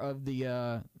start of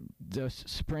the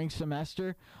spring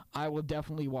semester, I will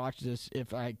definitely watch this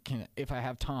if I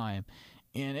have time.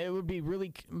 And it would be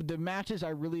really, the matches I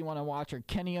really want to watch are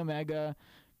Kenny Omega,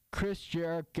 Chris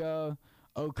Jericho,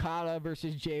 Okada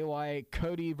versus Jay White,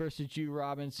 Cody versus Drew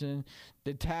Robinson,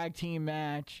 the tag team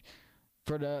match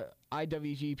for the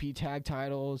IWGP tag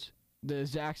titles, the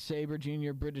Zack Sabre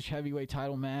Jr. British Heavyweight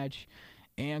title match,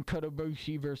 and Kota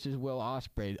Ibushi versus Will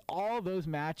Ospreay. All those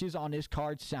matches on this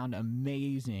card sound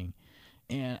amazing.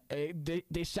 And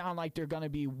they sound like they're going to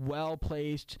be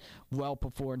well-placed,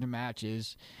 well-performed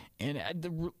matches. And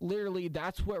literally,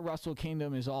 that's what Wrestle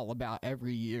Kingdom is all about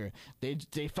every year.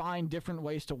 They find different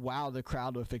ways to wow the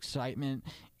crowd with excitement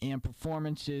and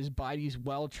performances by these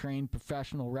well-trained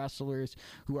professional wrestlers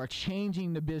who are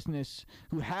changing the business,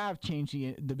 who have changed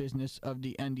the business of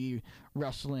the indie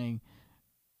wrestling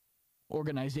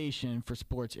organization for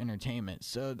sports entertainment.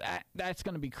 So that's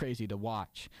going to be crazy to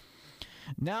watch.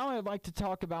 Now I'd like to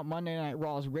talk about Monday Night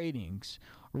Raw's ratings.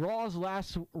 Raw's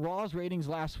ratings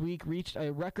last week reached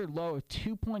a record low of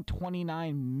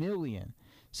 2.29 million.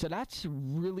 So that's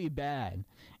really bad.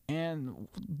 And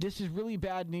this is really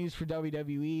bad news for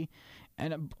WWE.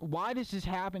 And why this is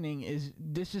happening is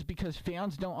because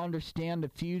fans don't understand the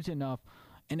feuds enough,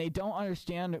 and they don't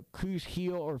understand who's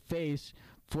heel or face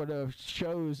for the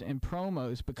shows and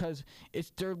promos, because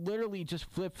they're literally just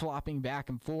flip-flopping back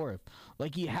and forth.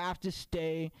 Like, you have to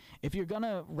stay, if you're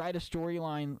gonna write a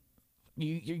storyline,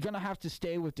 you're gonna have to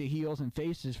stay with the heels and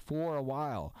faces for a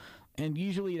while, and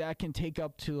usually that can take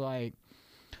up to like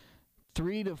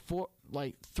 3 to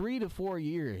 4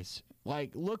 years.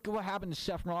 Like, look at what happened to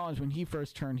Seth Rollins when he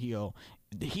first turned heel.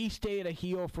 He stayed a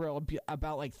heel for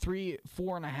about like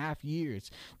 4.5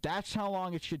 years. That's how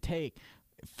long it should take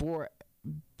for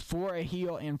a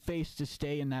heel and face to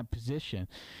stay in that position.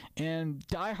 And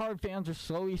diehard fans are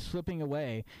slowly slipping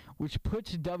away, which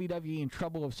puts WWE in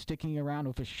trouble of sticking around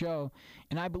with a show.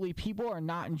 And I believe people are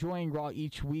not enjoying Raw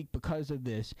each week because of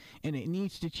this, and it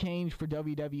needs to change for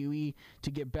WWE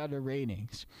to get better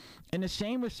ratings. And the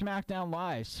same with SmackDown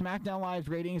Live. SmackDown Live's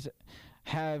ratings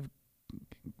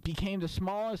became the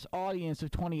smallest audience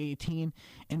of 2018,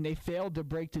 and they failed to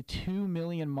break the 2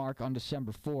 million mark on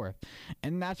December 4th.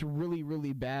 And that's really,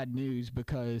 really bad news,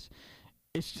 because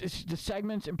it's the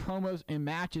segments and promos and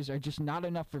matches are just not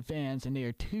enough for fans, and they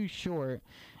are too short.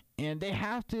 And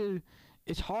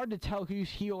it's hard to tell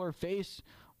who's heel or face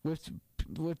with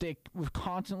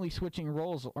constantly switching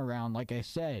roles around. Like I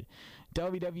said,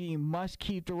 WWE must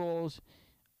keep the roles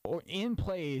in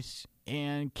place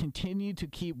and continue to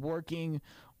keep working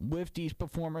with these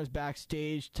performers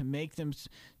backstage to make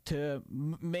their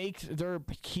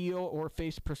heel or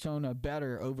face persona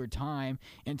better over time,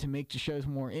 and to make the shows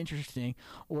more interesting,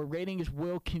 or ratings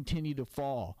will continue to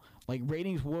fall. Like,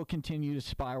 ratings will continue to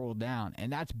spiral down,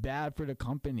 and that's bad for the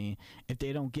company if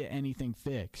they don't get anything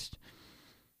fixed.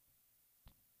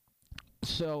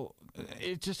 So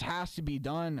it just has to be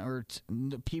done, or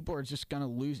people are just going to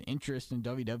lose interest in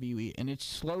WWE, and it's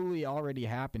slowly already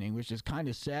happening, which is kind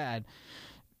of sad.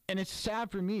 And it's sad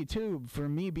for me too, for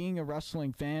me being a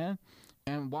wrestling fan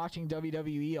and watching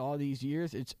WWE all these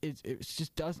years. It's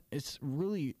just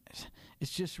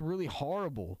really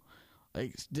horrible.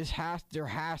 Like, there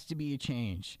has to be a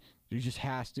change. There just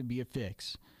has to be a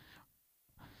fix.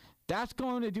 That's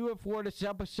going to do it for this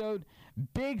episode.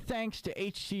 Big thanks to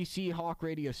HCC Hawk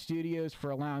Radio Studios for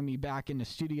allowing me back in the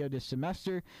studio this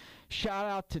semester. Shout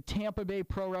out to Tampa Bay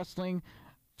Pro Wrestling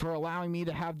for allowing me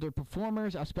to have their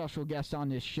performers as special guests on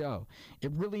this show.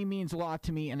 It really means a lot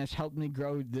to me, and has helped me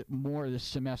grow more this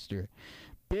semester.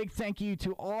 Big thank you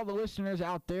to all the listeners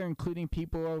out there, including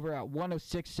people over at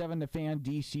 106.7 The Fan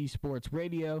DC Sports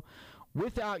Radio.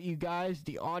 Without you guys,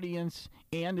 the audience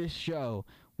and this show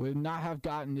would not have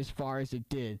gotten as far as it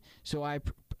did. So I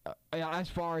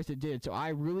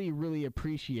really, really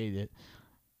appreciate it.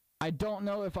 I don't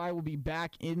know if I will be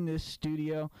back in this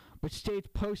studio, but stay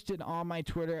posted on my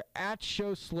Twitter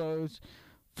 @ShowSlows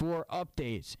for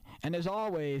updates. And as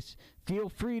always, feel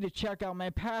free to check out my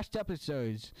past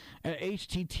episodes at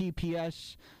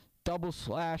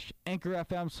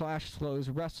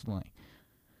https://anchor.fm/slowswrestling.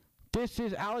 This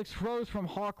is Alex Rose from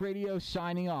Hawk Radio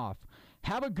signing off.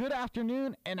 Have a good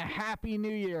afternoon and a happy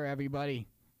new year, everybody.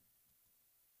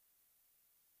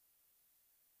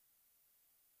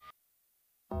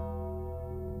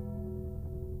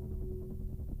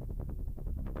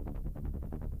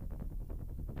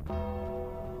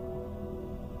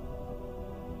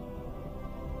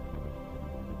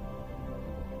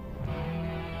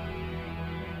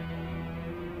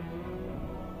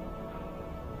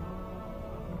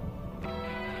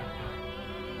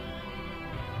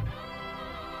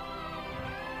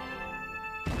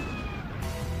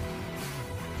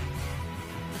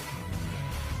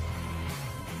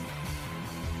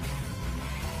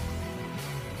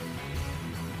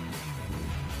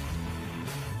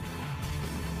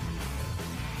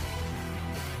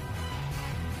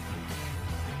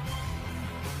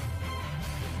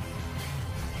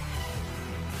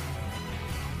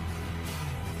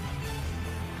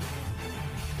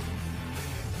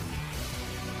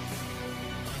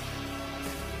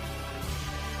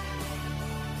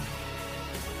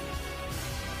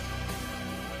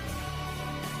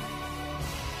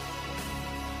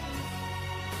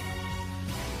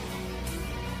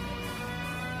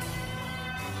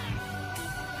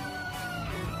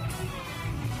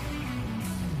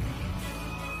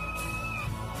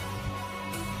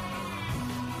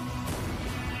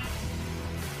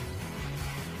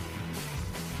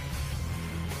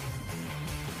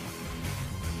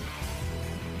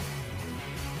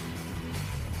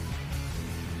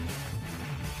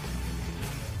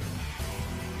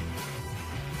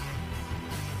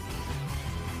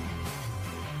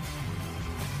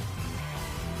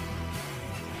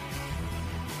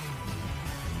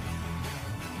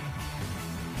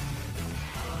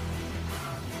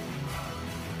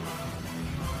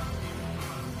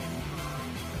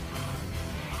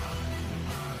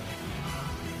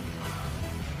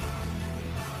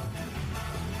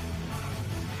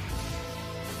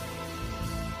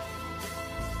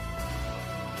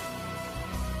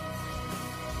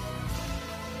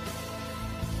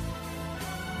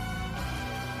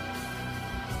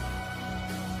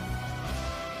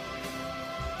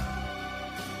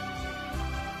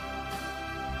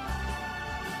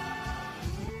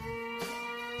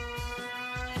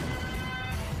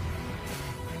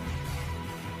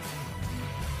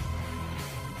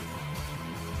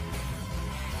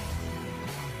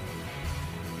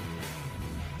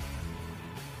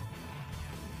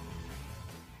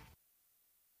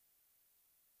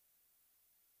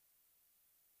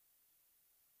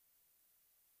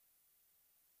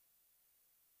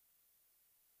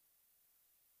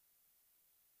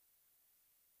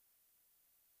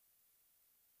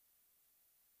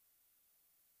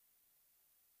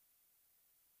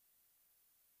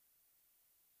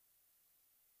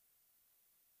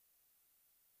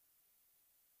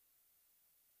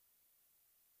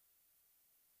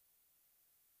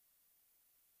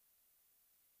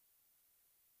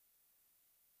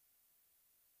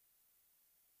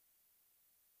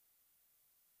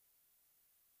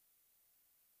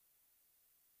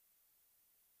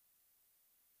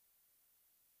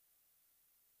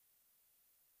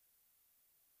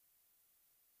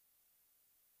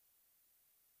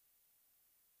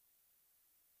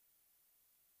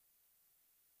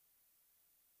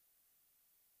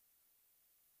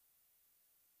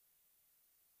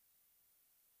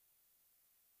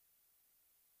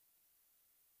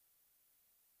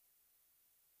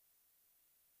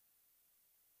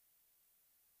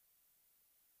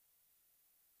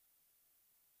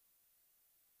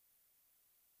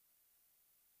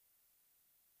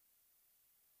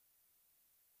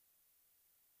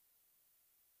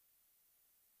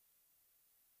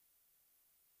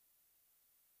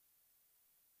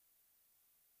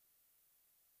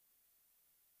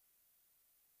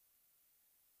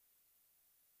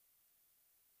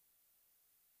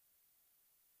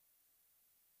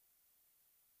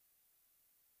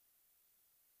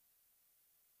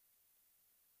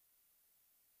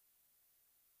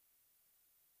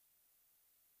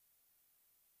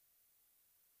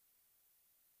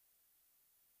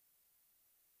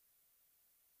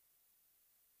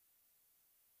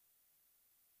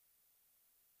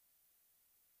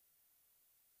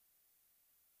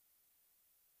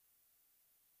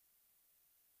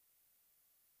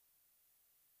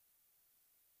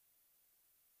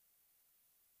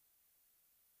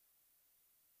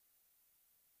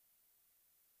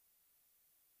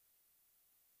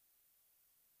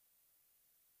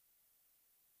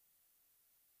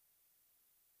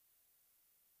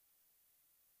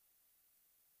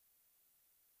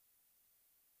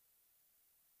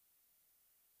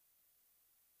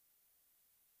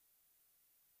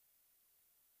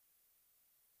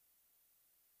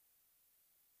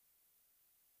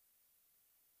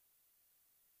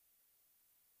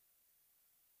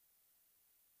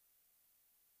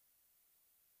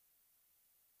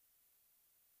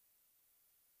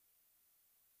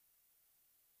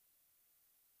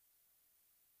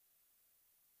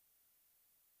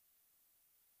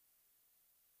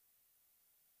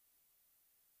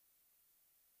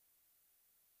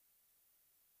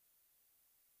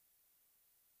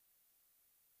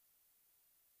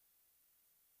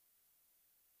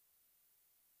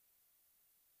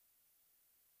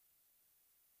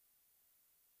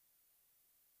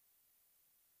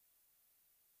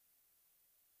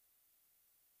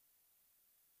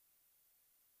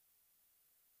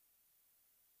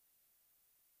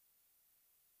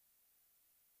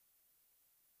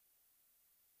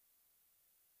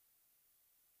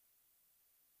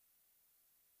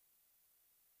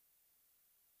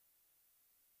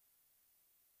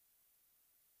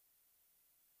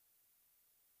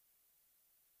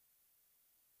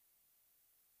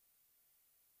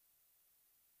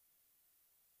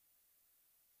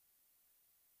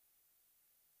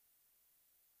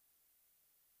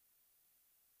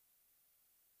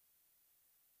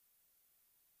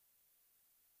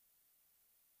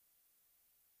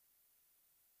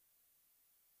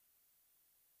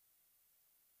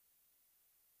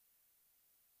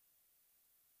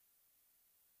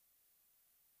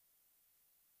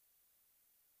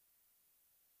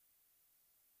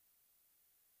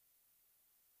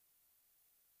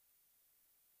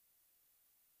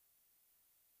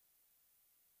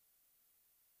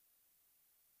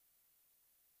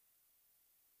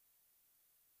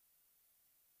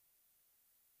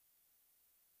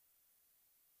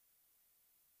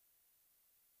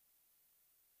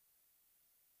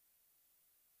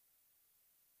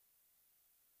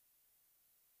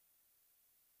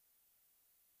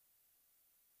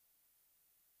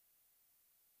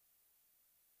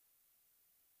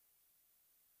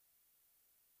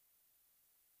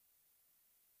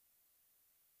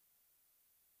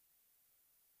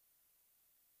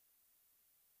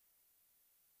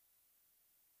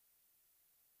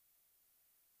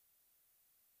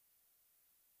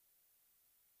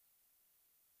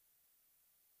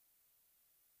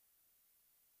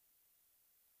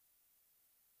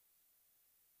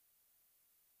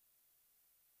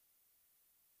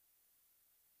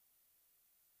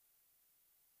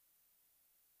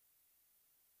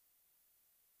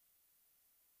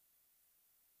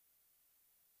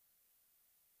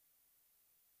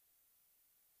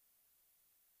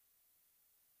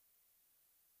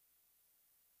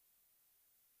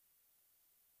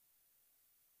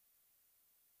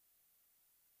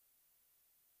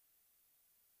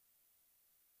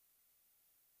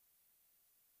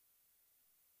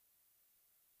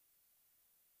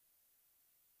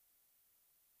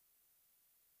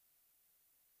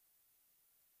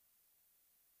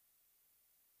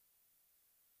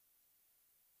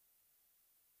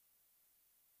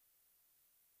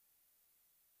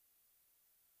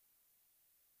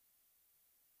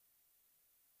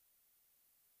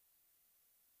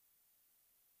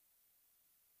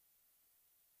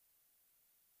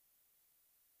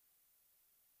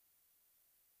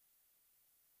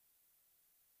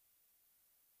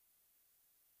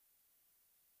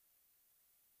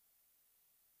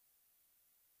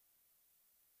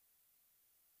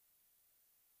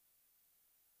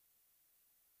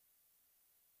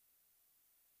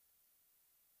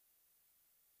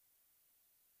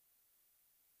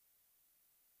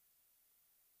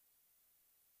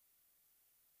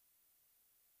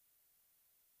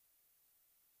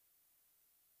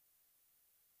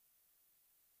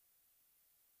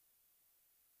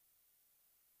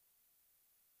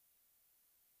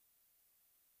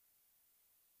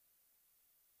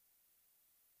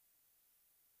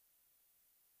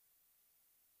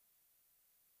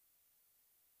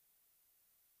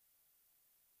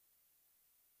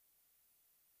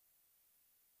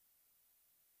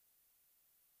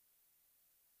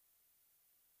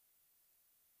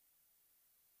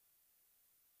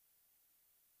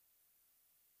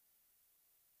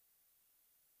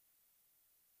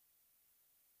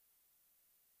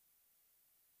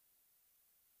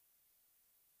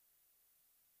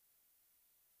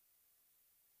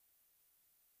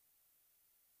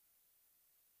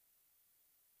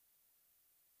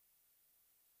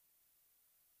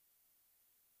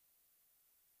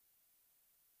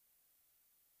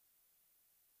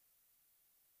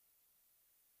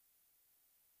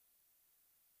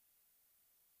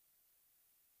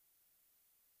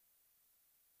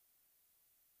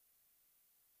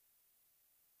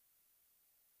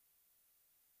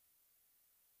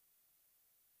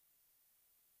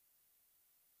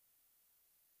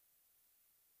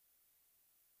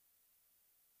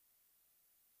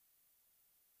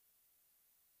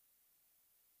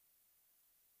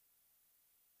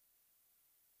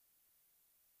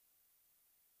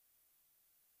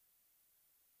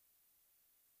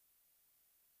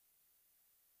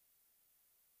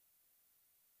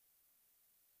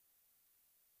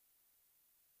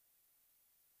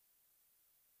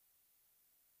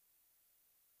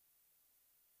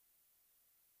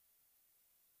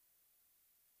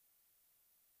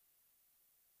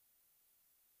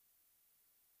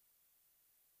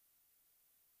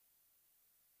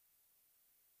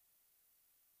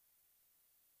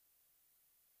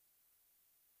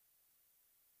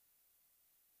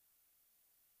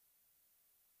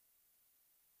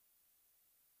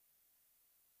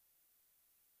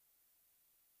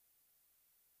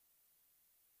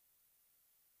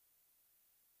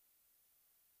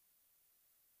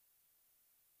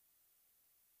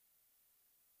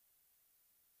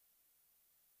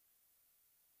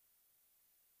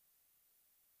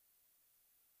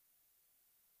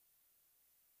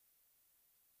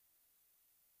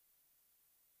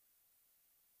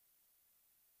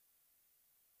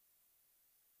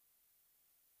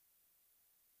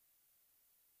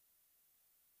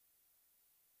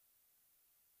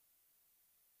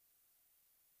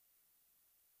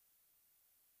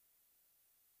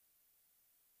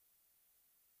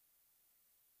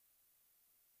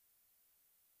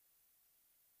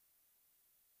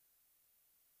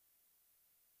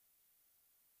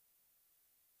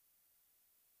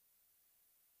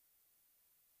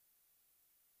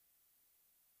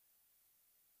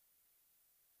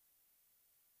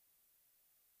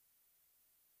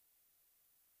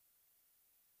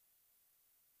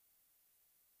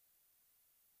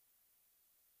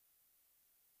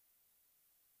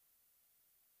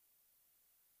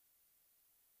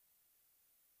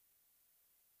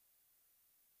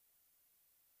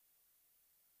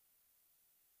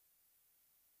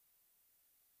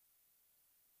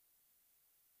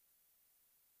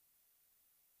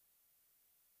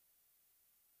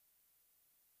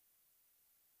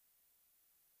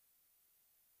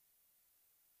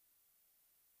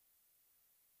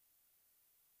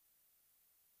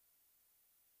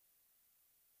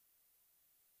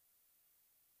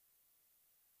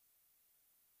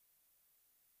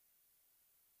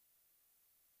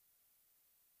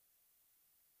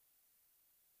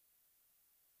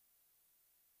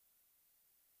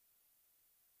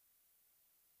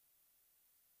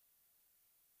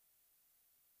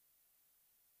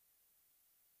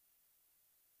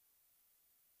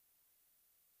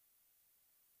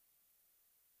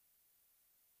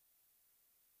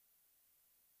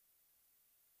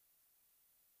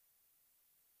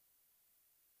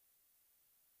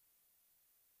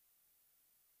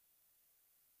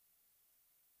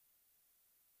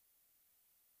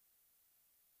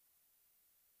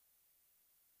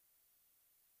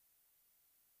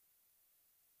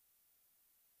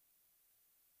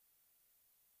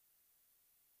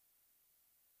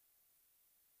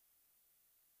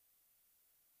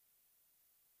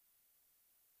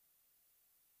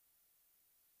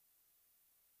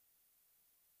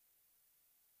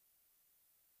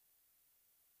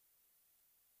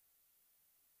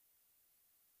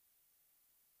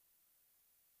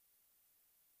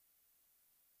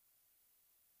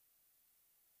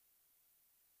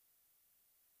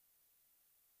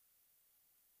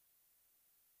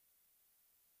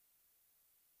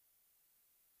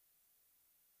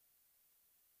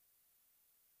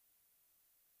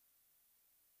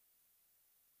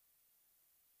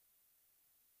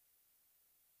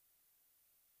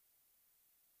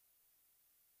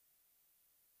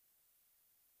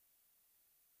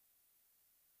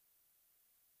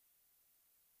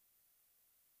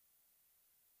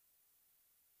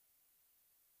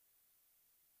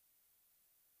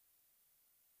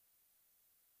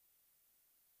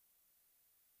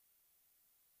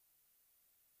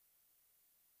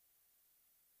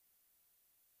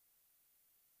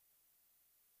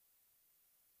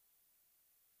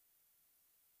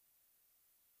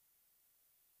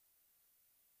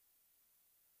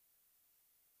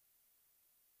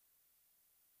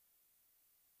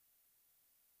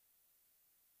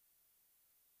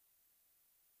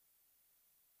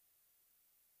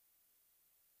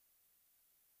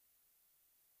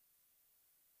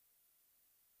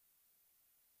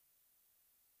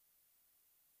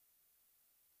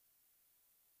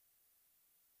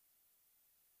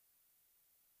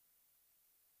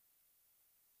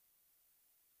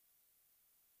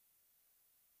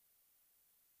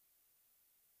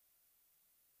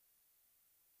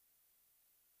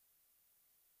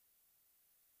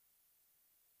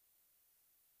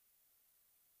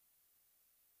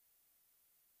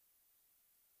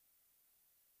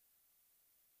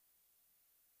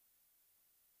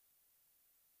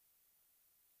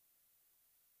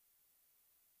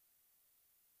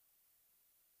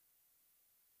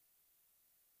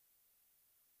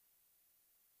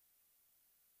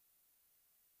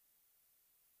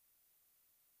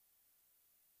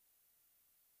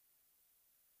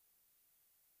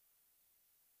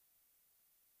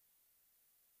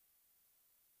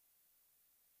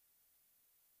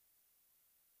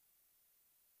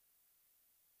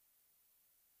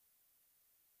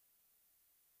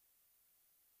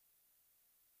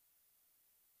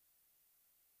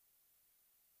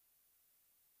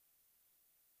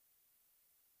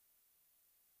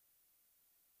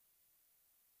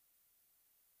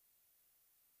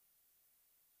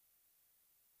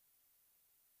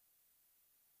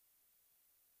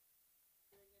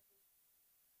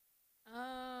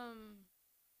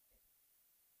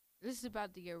 this is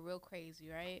about to get real crazy,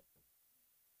 right?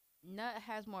 Nut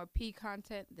has more pee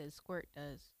content than squirt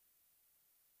does.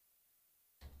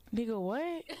 Nigga,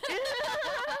 what?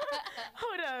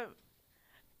 Hold up.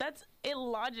 That's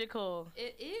illogical.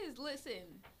 It is.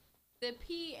 Listen, the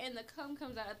pee and the cum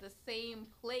comes out at the same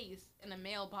place in a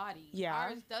male body. Yeah.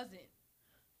 Ours doesn't.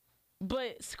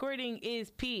 But squirting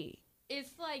is pee.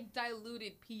 It's like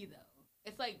diluted pee, though.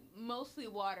 It's like mostly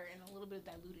water and a little bit of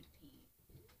diluted pee.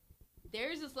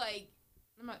 Theirs is like,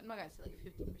 I'm not gonna say like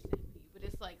 50% pee, but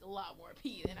it's like a lot more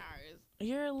pee than ours.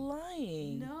 You're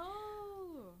lying.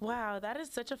 No. Wow, that is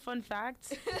such a fun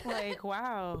fact. Like,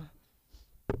 wow.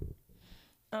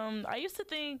 I used to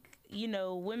think,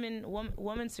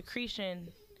 women's secretion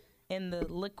in the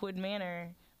liquid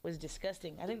manner was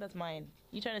disgusting. I think that's mine.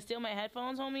 You trying to steal my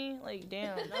headphones, homie? Like,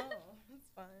 damn. No, it's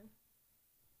fine.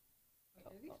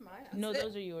 Are these mine? No,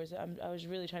 those are yours. I was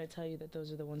really trying to tell you that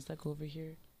those are the ones that go over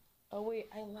here. Oh wait,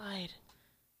 I lied.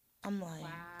 I'm lying. Wow.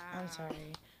 I'm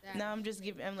sorry. That No, is I'm just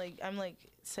giving. I'm like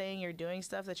saying you're doing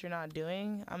stuff that you're not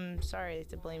doing. I'm sorry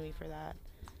to blame me for that.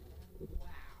 Wow.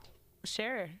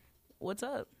 Share. What's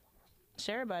up?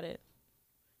 Share about it.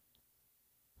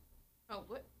 Oh,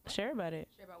 what? Share about it.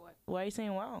 Sure about what? Why are you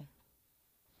saying wow?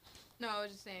 No, I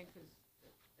was just saying because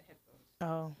the headphones.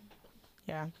 Oh,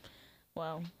 yeah.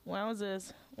 Well,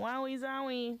 wowzers. Wowie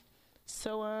zowie.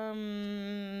 So,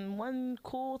 one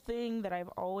cool thing that I've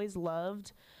always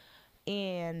loved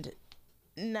and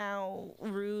now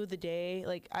rue the day,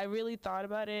 like, I really thought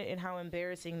about it and how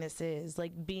embarrassing this is.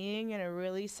 Like, being in a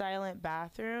really silent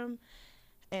bathroom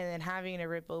and then having to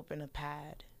rip open a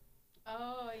pad.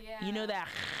 Oh, yeah. You know that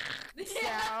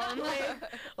sound?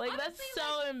 Like that's Honestly,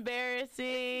 so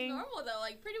embarrassing. Normal, though.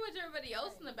 Like, pretty much everybody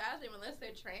else in the bathroom, unless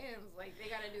they're trans, like, they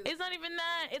gotta do this. It's not even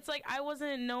that. It's like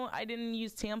I didn't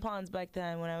use tampons back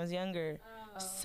then when I was younger. Oh.